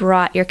sounds like,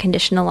 brought your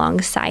condition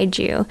alongside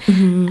you.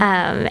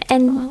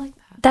 And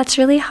that's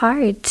really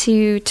hard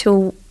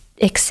to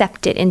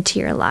accept it into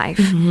your life.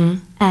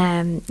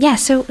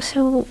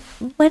 So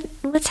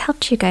what's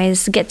helped you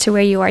guys get to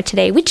where you are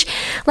today, which,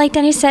 like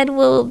Deni said,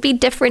 will be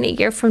different a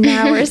year from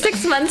now or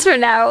 6 months from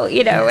now,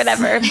 you know,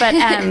 whatever. But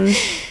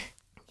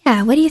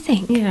yeah, what do you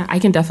think? Yeah, I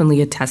can definitely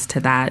attest to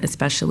that,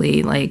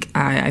 especially like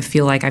I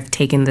feel like I've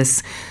taken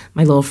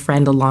my little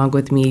friend along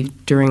with me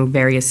during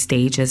various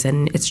stages,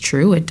 and it's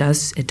true, it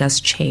does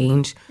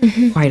change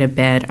quite a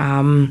bit.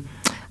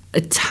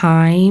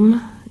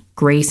 Time,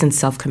 grace, and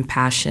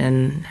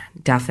self-compassion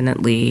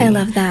definitely, I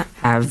love that,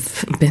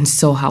 have been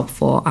so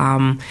helpful,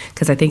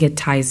 because I think it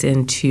ties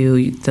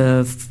into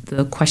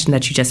the question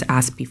that you just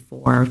asked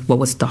before. What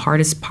was the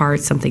hardest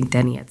part? Something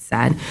Deni had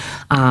said.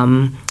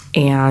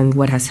 And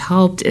what has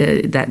helped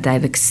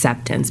that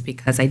acceptance,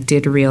 because I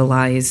did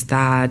realize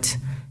that,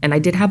 and I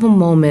did have a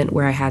moment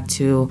where I had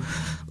to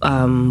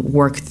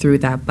work through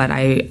that, but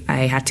I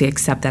had to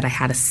accept that I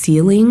had a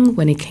ceiling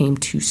when it came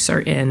to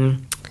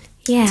certain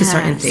to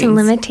certain things. Some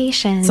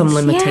limitations.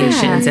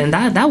 And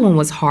that one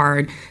was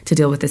hard to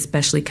deal with,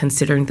 especially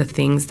considering the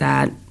things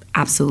that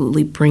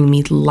absolutely bring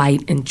me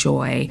light and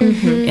joy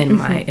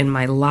in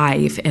my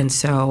life. And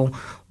so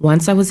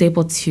once I was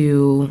able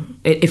to,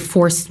 it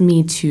forced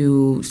me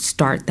to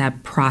start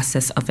that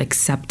process of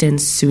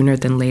acceptance sooner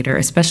than later,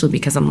 especially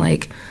because I'm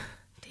like,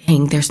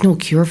 dang, there's no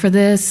cure for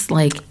this.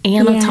 Like,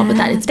 and on top of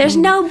that, there's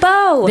no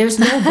bow. There's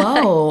no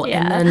bow.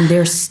 And then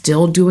they're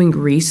still doing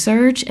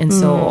research. And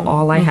so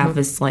all I have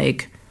is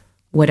like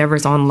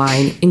whatever's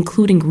online,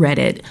 including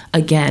Reddit.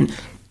 Again,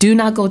 do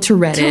not go to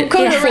Reddit. Don't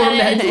go to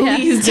Reddit.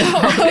 Please don't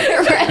go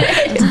to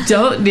Reddit.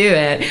 Don't do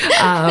it.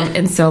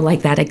 And so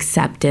like that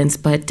acceptance,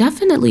 but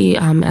definitely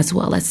as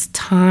well as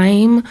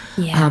time,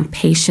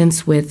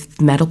 patience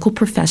with medical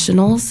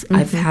professionals.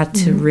 I've had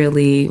to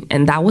really,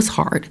 and that was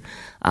hard.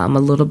 A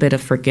little bit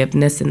of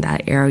forgiveness in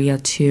that area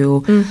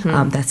too,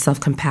 that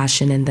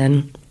self-compassion, and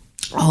then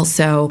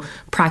also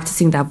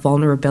practicing that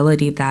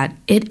vulnerability that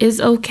it is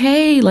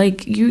okay.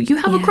 Like you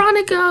have a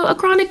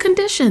chronic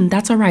condition.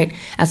 That's all right.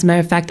 As a matter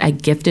of fact, I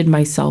gifted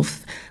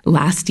myself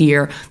last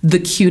year the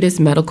cutest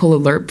medical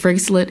alert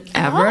bracelet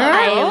ever.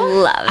 I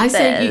love this. I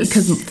said,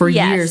 because for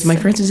years, my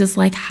friends were just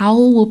like, how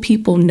will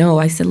people know?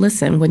 I said,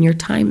 listen, when your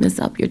time is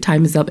up, your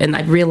time is up. And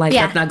I realized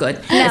that's not good.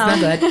 No. It's not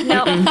good.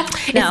 No.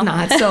 It's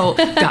not. So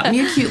got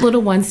me a cute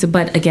little one. So,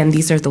 but again,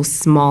 these are those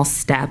small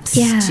steps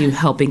to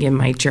helping in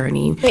my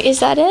journey. Wait, is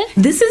that it?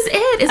 This is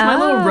it. It's my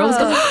little rose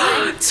gold.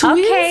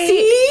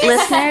 Twinsies.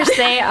 Listeners,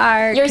 they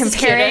are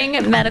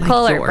comparing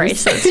medical alert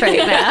bracelets right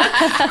now.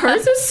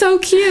 Hers is so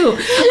cute.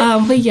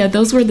 But yeah,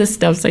 those were the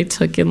steps I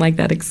took in like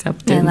that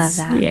acceptance.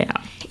 I love that. Yeah.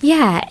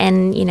 Yeah.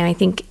 And, I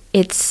think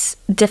it's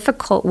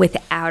difficult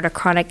without a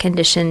chronic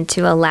condition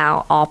to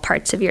allow all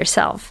parts of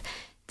yourself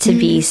to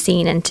be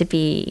seen and to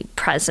be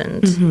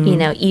present,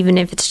 even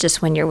if it's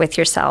just when you're with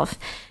yourself.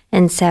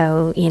 And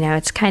so,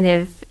 it's kind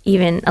of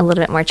even a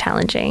little bit more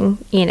challenging,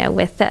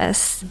 with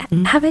this.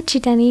 How about you,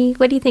 Deni?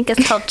 What do you think has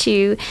helped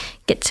you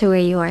get to where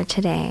you are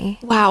today?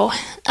 Wow.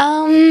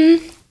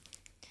 I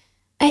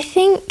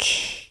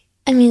think,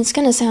 it's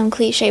going to sound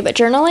cliche, but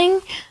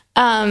journaling,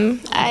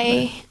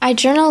 I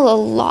journal a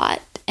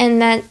lot,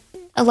 and that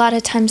a lot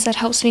of times that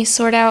helps me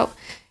sort out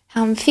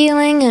how I'm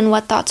feeling and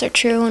what thoughts are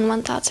true and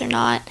what thoughts are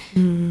not.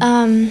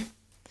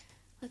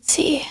 Let's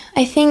see.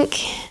 I think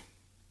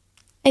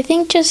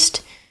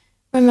just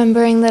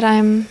remembering that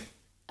I'm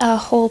a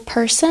whole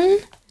person.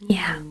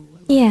 Yeah.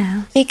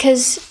 Yeah.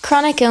 Because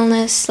chronic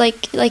illness,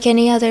 like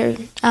any other,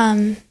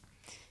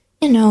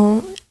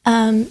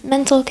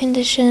 mental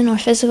condition or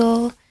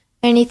physical or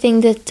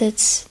anything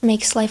that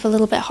makes life a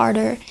little bit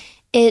harder,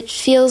 it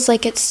feels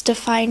like it's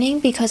defining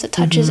because it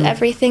touches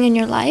everything in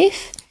your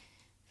life,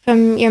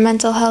 from your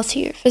mental health to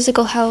your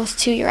physical health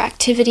to your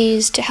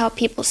activities to how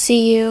people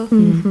see you.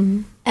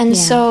 And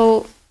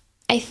so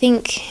I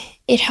think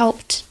it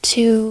helped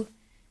to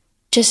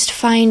just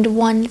find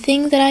one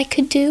thing that I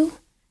could do.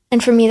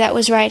 And for me, that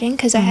was writing,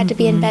 because I had to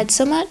be in bed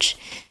so much.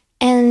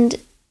 And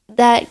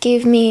that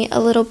gave me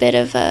a little bit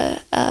of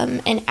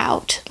an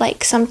out,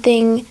 like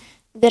something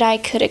that I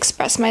could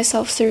express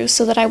myself through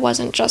so that I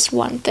wasn't just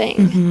one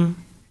thing.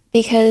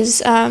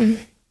 Because I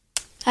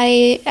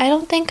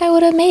don't think I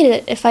would have made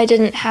it if I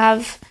didn't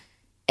have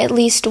at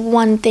least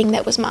one thing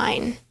that was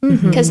mine,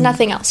 because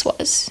nothing else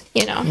was,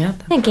 Yeah.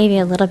 It gave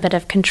you a little bit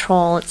of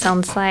control, it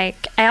sounds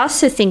like. I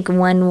also think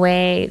one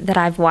way that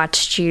I've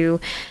watched you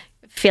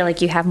feel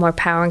like you have more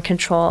power and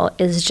control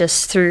is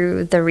just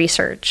through the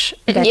research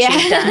that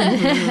you've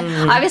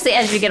done. Obviously,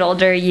 as you get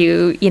older,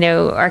 you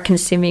are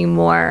consuming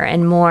more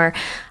and more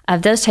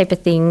of those type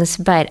of things.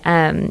 But,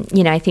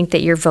 I think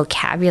that your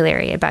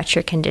vocabulary about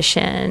your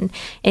condition,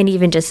 and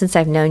even just since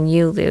I've known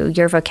you, Lou,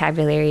 your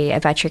vocabulary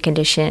about your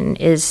condition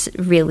is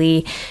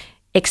really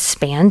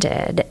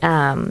expanded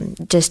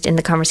just in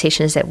the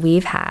conversations that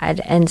we've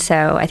had. And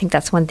so I think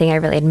that's one thing I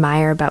really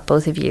admire about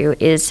both of you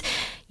is,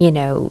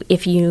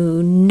 if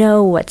you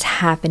know what's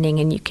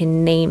happening and you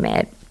can name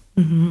it.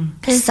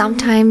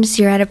 Sometimes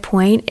you're at a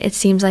point, it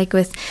seems like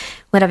with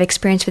what I've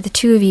experienced with the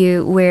two of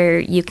you, where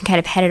you can kind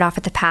of head it off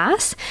at the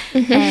pass.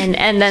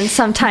 And then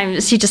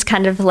sometimes you just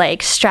kind of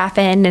like strap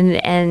in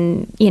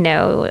and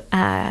are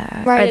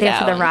there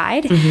for the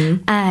ride.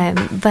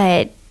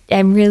 But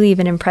I'm really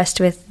been impressed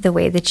with the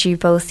way that you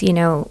both,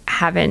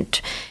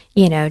 haven't,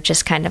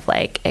 just kind of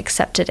like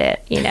accepted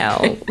it,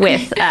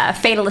 with a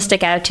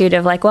fatalistic attitude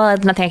of like, well,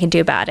 there's nothing I can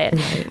do about it.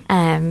 Right.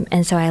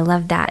 And so I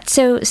love that.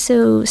 So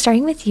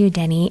starting with you,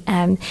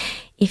 Deni,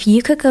 if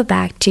you could go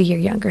back to your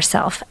younger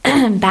self,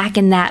 back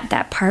in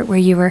that part where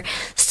you were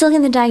still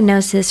getting the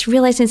diagnosis,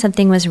 realizing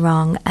something was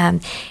wrong,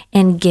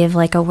 and give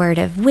like a word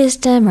of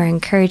wisdom or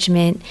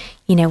encouragement,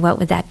 what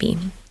would that be?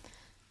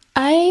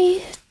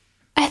 I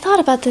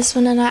thought about this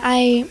one, and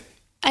I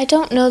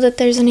don't know that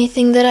there's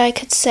anything that I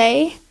could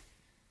say,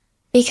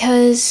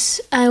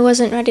 because I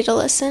wasn't ready to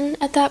listen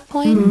at that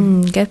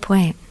point. Good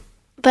point.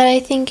 But I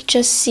think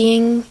just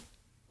seeing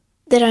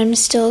that I'm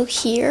still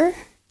here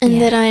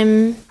and that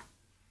I'm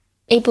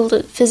able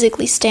to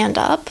physically stand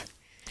up.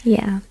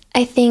 Yeah.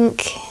 I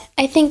think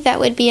I think that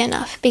would be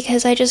enough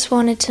because I just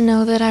wanted to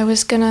know that I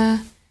was going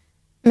to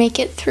make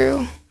it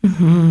through.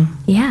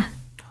 Yeah.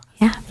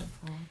 How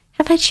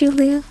about you,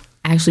 Lou?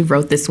 I actually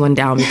wrote this one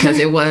down because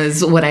it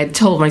was what I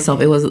told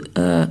myself. It was,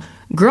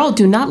 girl,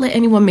 do not let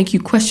anyone make you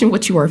question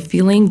what you are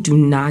feeling. Do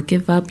not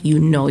give up. You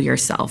know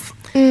yourself.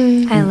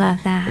 I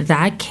love that.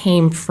 That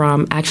came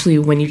from actually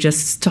when you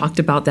just talked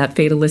about that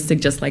fatalistic,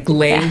 just like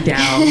laying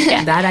down.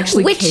 That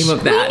actually came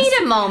of that. We need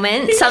a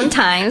moment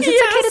sometimes.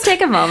 It's okay to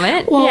take a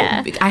moment. Well,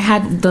 I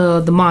had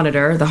the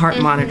monitor, the heart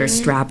monitor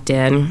strapped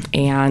in,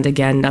 and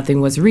again,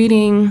 nothing was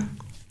reading.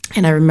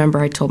 And I remember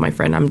I told my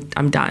friend,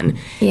 I'm done.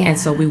 Yeah. And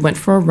so we went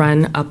for a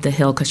run up the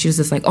hill because she was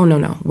just like, oh,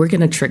 no, we're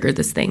going to trigger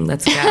this thing.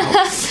 Let's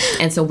go.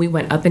 And so we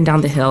went up and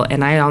down the hill.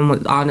 And I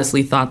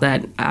honestly thought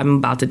that I'm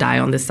about to die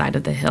on this side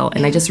of the hill.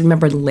 And I just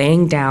remember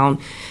laying down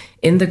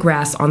in the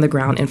grass on the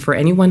ground. And for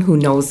anyone who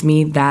knows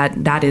me,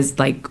 that is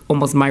like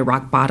almost my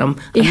rock bottom.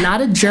 I'm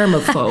not a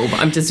germaphobe.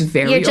 I'm just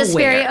very aware. You're just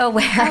very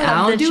aware I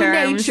don't of the do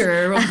germs.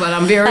 nature, but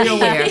I'm very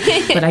aware.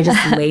 But I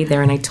just lay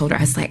there and I told her, I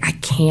was like, I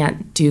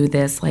can't do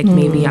this. Like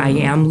maybe I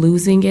am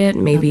losing it.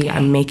 Maybe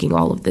I'm making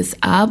all of this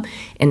up.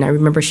 And I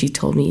remember she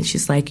told me,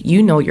 she's like,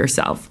 you know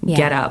yourself.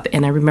 Get up.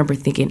 And I remember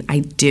thinking, I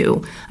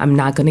do. I'm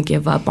not going to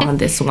give up on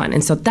this one.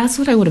 And so that's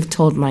what I would have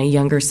told my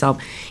younger self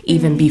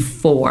even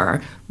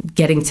before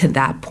getting to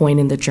that point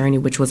in the journey,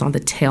 which was on the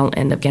tail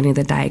end of getting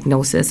the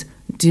diagnosis.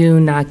 Do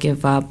not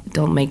give up.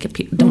 Don't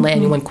let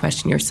anyone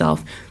question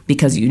yourself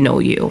because you know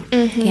you.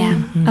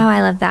 Yeah. Oh,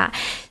 I love that.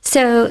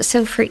 So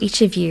for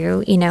each of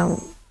you,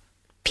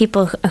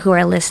 people who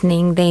are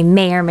listening, they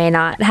may or may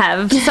not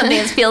have something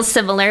that feels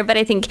similar, but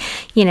I think,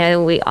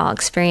 we all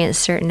experience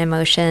certain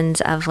emotions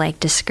of like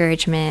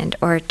discouragement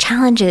or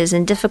challenges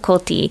and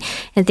difficulty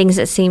and things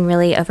that seem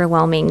really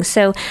overwhelming.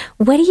 So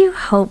what do you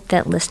hope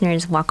that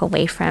listeners walk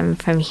away from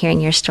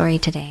hearing your story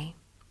today?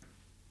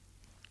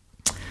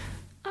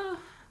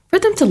 For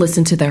them to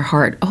listen to their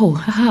heart. Oh,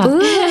 haha.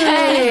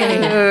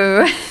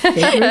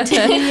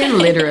 Figuratively and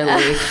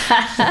literally.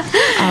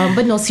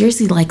 But no,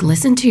 seriously, like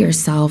listen to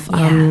yourself.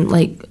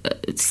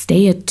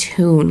 Stay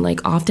attuned.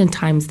 Like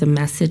oftentimes the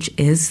message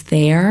is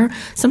there.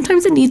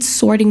 Sometimes it needs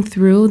sorting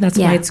through. That's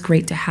why it's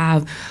great to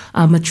have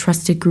a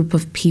trusted group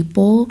of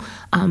people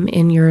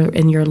in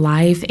your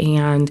life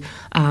and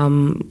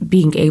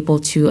being able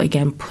to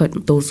again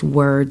put those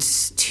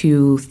words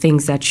to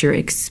things that you're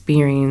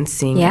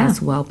experiencing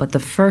as well. But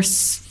the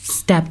first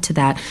step to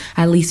that,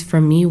 at least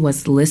for me,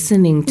 was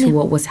listening to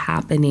what was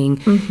happening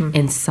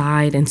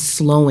inside and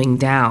slowing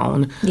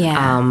down.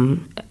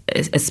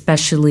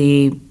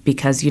 Especially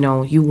because,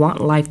 you want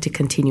life to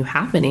continue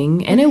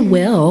happening and it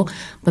will,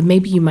 but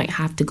maybe you might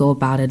have to go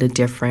about it a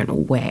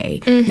different way.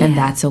 And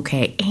that's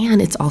okay.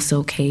 And it's also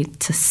okay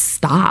to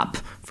stop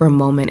for a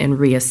moment and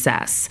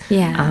reassess.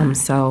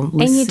 So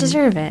listen. And you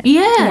deserve it.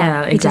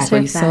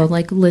 Exactly. So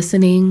like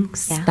listening,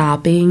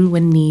 stopping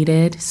when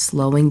needed,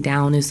 slowing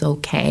down is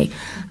okay.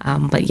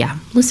 But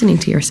listening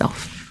to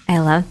yourself. I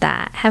love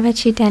that. How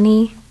about you,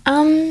 Deni?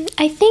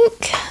 I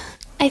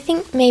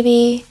think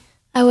maybe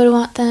I would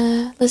want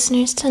the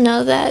listeners to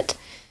know that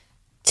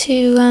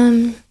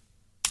to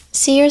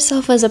see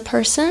yourself as a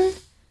person,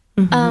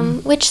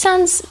 which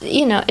sounds,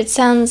 it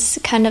sounds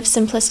kind of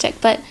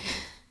simplistic, but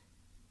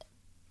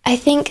I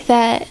think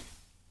that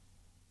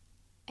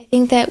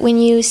when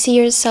you see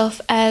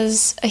yourself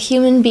as a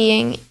human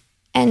being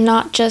and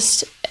not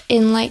just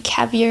in like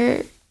have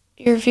your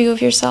view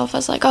of yourself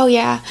as like, oh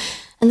yeah,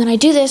 and then I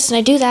do this and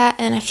I do that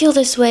and I feel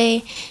this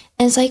way,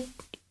 and it's like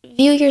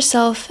view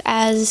yourself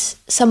as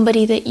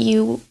somebody that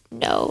you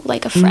know,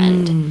 like a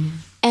friend,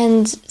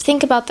 and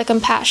think about the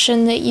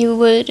compassion that you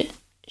would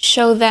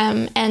show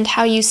them and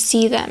how you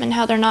see them and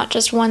how they're not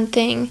just one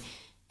thing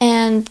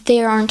and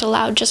they aren't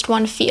allowed just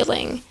one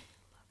feeling.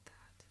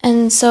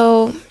 And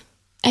so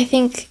I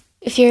think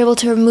if you're able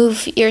to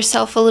remove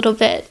yourself a little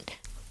bit,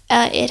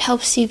 it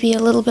helps you be a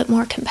little bit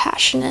more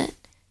compassionate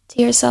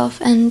to yourself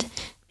and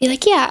be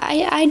like,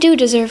 I do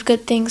deserve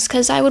good things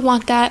because I would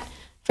want that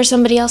for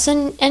somebody else.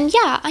 And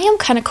I am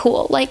kind of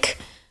cool. Like,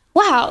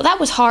 wow, that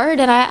was hard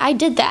and I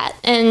did that.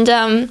 And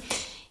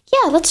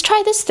let's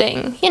try this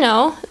thing,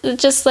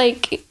 just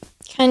like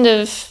kind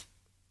of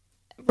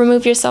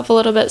remove yourself a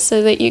little bit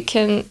so that you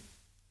can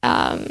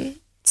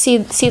see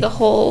the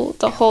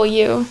whole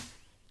you.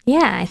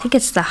 Yeah, I think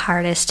it's the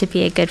hardest to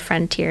be a good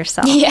friend to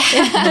yourself. Yeah.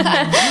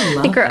 I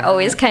think we're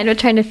always kind of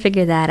trying to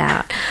figure that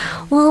out.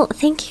 Well,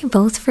 thank you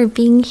both for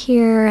being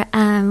here.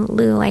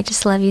 Lou, I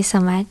just love you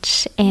so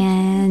much.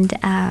 And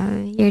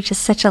you're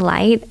just such a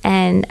light.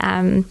 And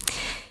I'm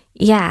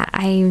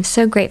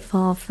so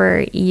grateful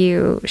for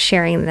you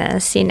sharing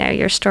this.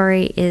 Your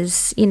story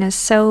is,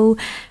 so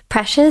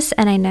precious.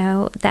 And I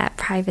know that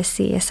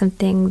privacy is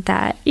something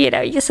that,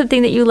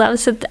 something that you love.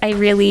 So I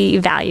really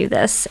value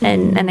this.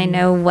 And I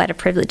know what a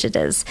privilege it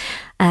is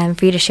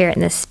for you to share it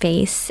in this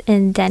space.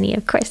 And Deni,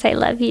 of course, I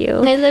love you.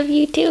 I love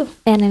you too.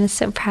 And I'm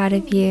so proud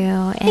of you.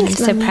 And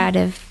Thanks, I'm so Mommy. proud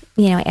of,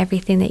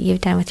 everything that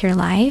you've done with your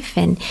life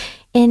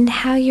and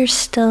how you're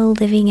still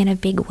living in a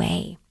big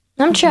way.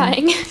 I'm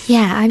trying.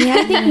 Yeah, I mean,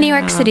 I think New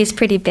York City's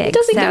pretty big. It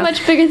doesn't get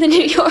much bigger than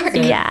New York.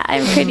 Yeah,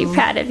 I'm pretty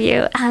proud of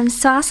you.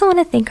 So I also want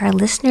to thank our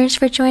listeners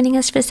for joining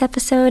us for this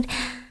episode.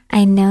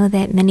 I know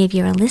that many of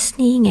you are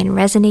listening and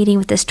resonating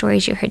with the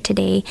stories you heard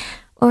today,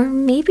 or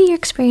maybe your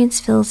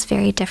experience feels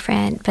very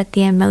different, but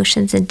the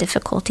emotions and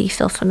difficulty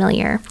feel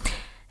familiar.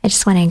 I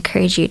just want to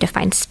encourage you to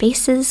find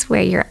spaces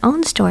where your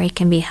own story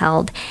can be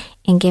held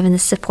and given the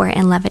support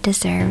and love it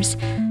deserves.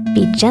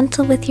 Be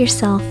gentle with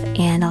yourself,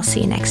 and I'll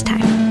see you next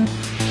time.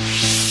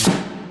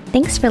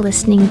 Thanks for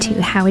listening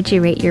to How Would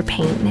You Rate Your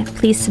Pain?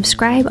 Please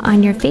subscribe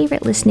on your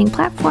favorite listening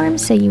platform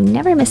so you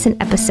never miss an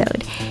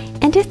episode.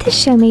 And if this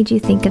show made you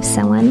think of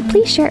someone,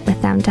 please share it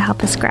with them to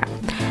help us grow.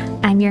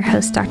 I'm your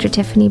host, Dr.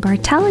 Tiffany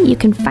Bartell. You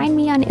can find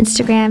me on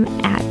Instagram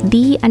at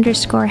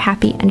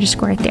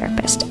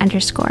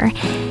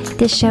the_happy_therapist_.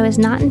 This show is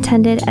not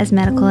intended as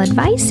medical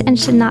advice and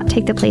should not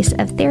take the place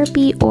of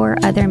therapy or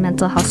other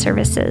mental health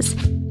services.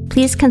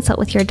 Please consult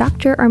with your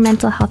doctor or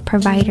mental health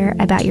provider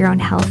about your own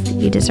health.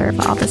 You deserve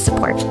all the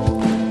support.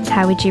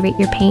 How Would You Rate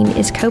Your Pain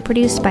is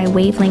co-produced by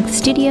Wavelength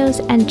Studios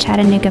and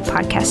Chattanooga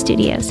Podcast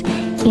Studios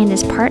and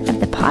is part of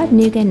the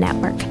Podnuga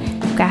Network.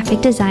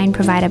 Graphic design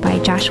provided by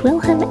Josh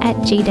Wilhelm at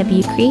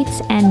JW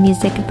Creates and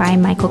music by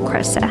Michael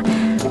Crosa.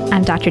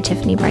 I'm Dr.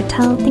 Tiffany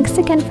Bartell. Thanks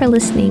again for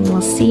listening.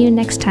 We'll see you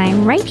next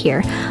time right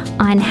here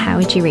on How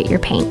Would You Rate Your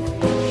Pain?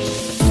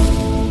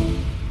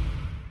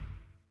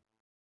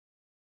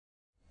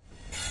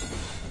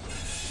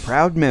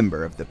 Proud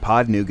member of the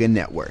Podnuga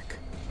Network.